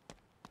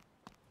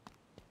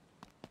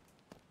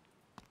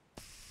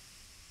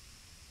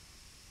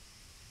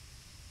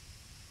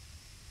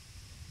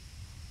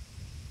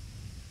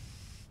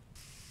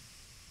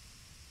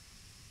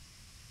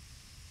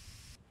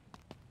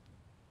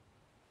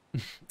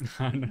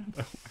 Another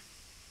one.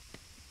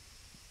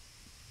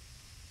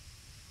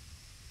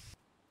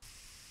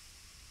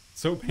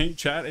 So paint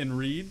chat and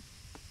read?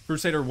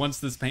 Crusader wants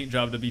this paint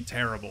job to be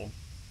terrible.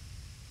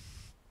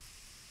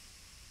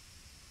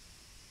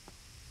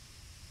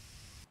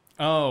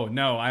 Oh,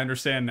 no, I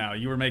understand now.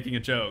 You were making a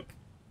joke.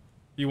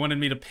 You wanted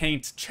me to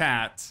paint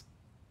chat.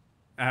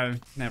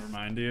 Never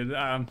mind, dude.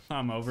 I'm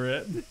over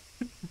it.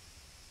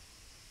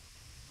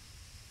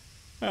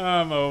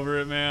 I'm over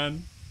it,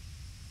 man.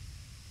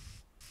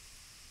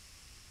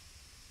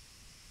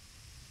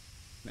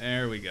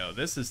 There we go.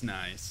 This is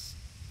nice.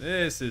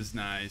 This is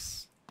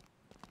nice.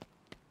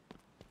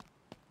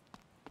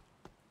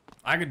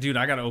 Dude,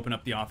 I gotta open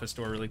up the office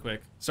door really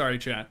quick. Sorry,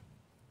 chat.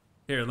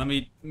 Here, let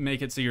me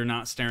make it so you're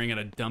not staring at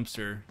a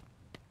dumpster.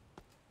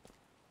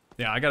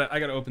 Yeah, I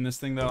gotta open this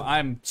thing though.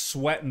 I'm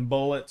sweating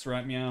bullets,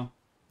 right meow.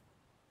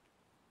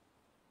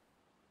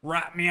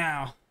 Right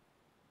meow.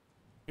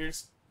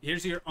 Here's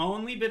your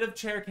only bit of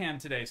chair cam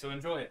today, so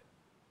enjoy it.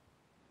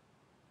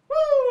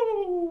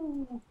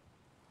 Woo!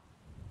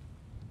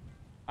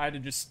 I had to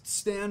just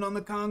stand on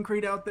the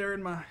concrete out there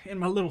in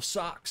my little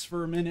socks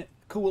for a minute,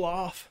 cool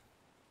off.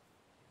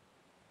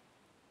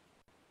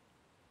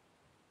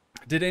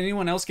 Did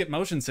anyone else get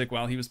motion sick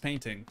while he was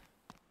painting?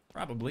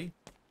 Probably.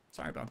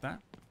 Sorry about that.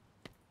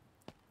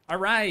 All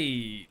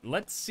right,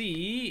 let's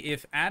see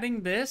if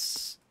adding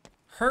this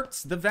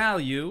hurts the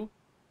value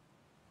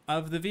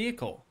of the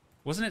vehicle.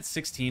 Wasn't it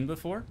 16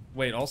 before?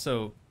 Wait,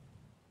 also,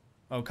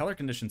 oh, color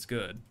condition's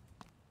good.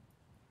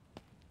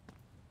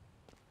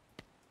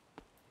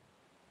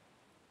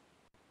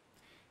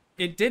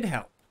 It did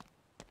help.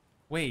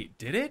 Wait,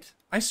 did it?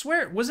 I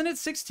swear, wasn't it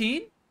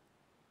 16?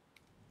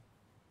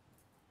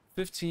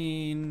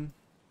 15,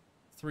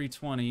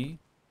 320,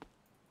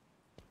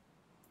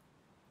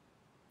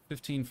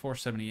 15,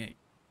 478.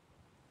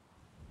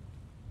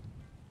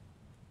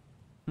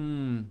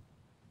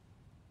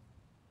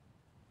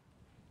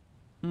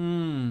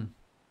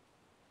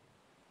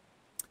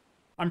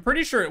 I'm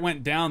pretty sure it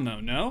went down though,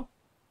 no?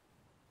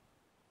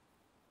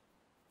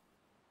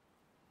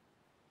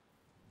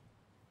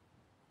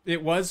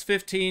 It was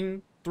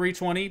 15,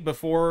 320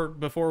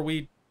 before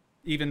we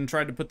even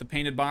tried to put the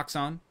painted box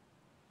on.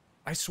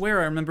 I swear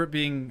I remember it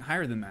being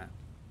higher than that.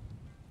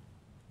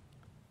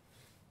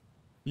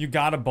 You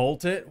gotta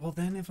bolt it? Well,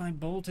 then if I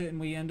bolt it and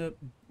we end up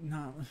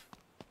not...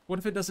 What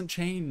if it doesn't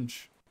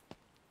change?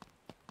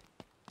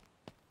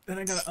 Then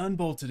I gotta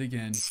unbolt it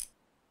again.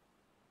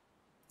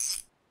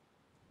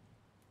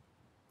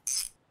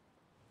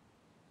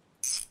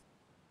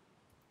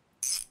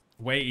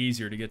 Way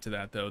easier to get to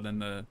that, though, than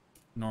the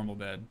normal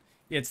bed.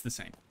 It's the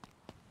same.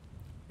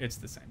 It's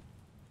the same.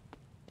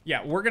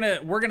 Yeah, we're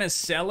gonna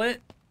sell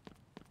it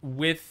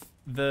with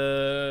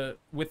the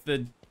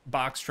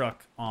box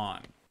truck on,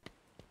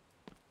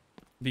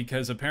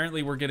 because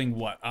apparently we're getting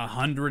what,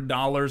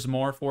 $100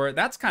 more for it.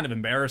 That's kind of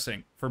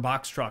embarrassing for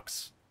box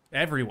trucks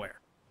everywhere.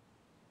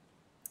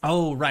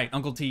 Oh right,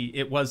 Uncle T,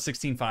 it was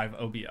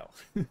 16.5 OBL.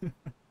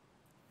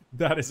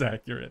 That is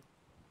accurate.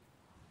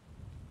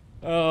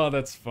 Oh,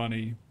 that's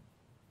funny.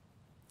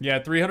 Yeah,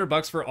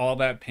 $300 for all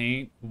that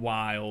paint.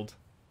 Wild.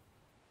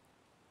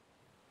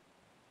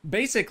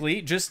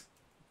 Basically, just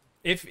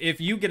if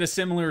you get a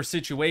similar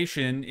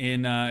situation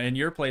in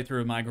your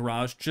playthrough of my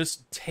garage,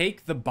 just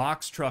take the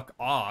box truck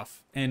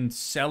off and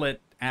sell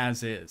it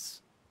as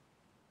is,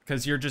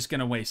 because you're just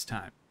gonna waste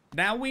time.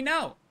 Now we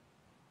know.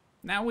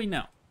 Now we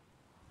know.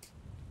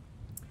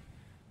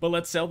 But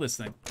let's sell this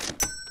thing.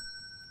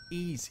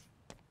 Easy.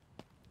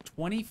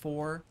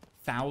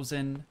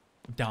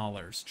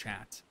 $24,000,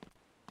 chat.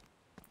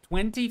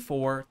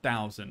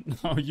 24,000.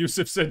 Oh,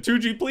 Yusuf said,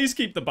 Toogii, please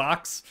keep the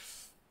box.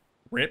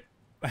 Rip.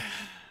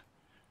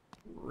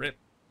 Rip.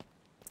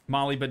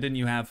 Molly, but didn't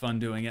you have fun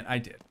doing it? I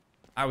did.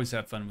 I always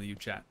have fun with you,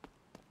 chat.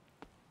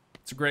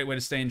 It's a great way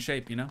to stay in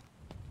shape, you know?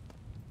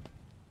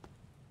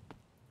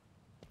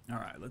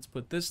 Alright, let's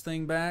put this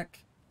thing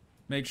back.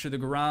 Make sure the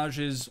garage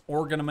is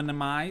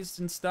organized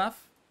and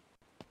stuff.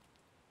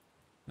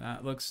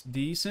 That looks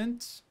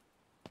decent.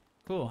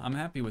 Cool, I'm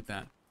happy with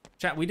that.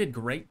 Chat, we did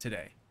great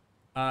today.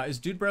 Is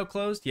Dude Bro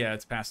closed? Yeah,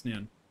 it's past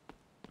noon.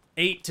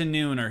 8 to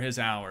noon are his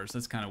hours.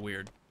 That's kind of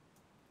weird.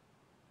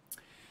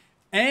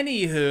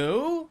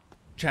 Anywho,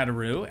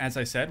 Chatteroo, as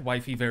I said,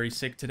 wifey very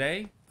sick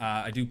today.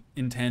 I do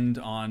intend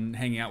on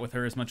hanging out with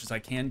her as much as I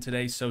can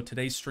today, so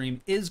today's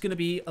stream is going to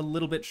be a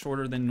little bit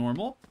shorter than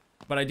normal,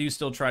 but I do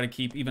still try to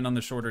keep, even on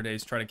the shorter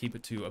days, try to keep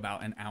it to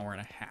about an hour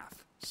and a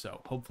half.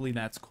 So hopefully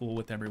that's cool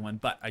with everyone,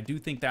 but I do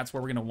think that's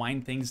where we're going to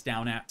wind things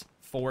down at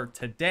for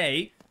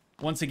today.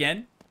 Once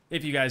again,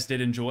 if you guys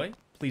did enjoy,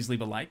 please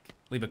leave a like,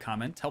 leave a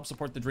comment, help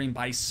support the dream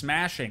by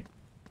smashing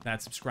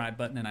that subscribe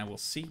button, and I will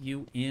see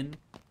you in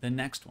the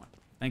next one.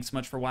 Thanks so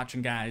much for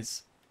watching,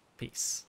 guys. Peace.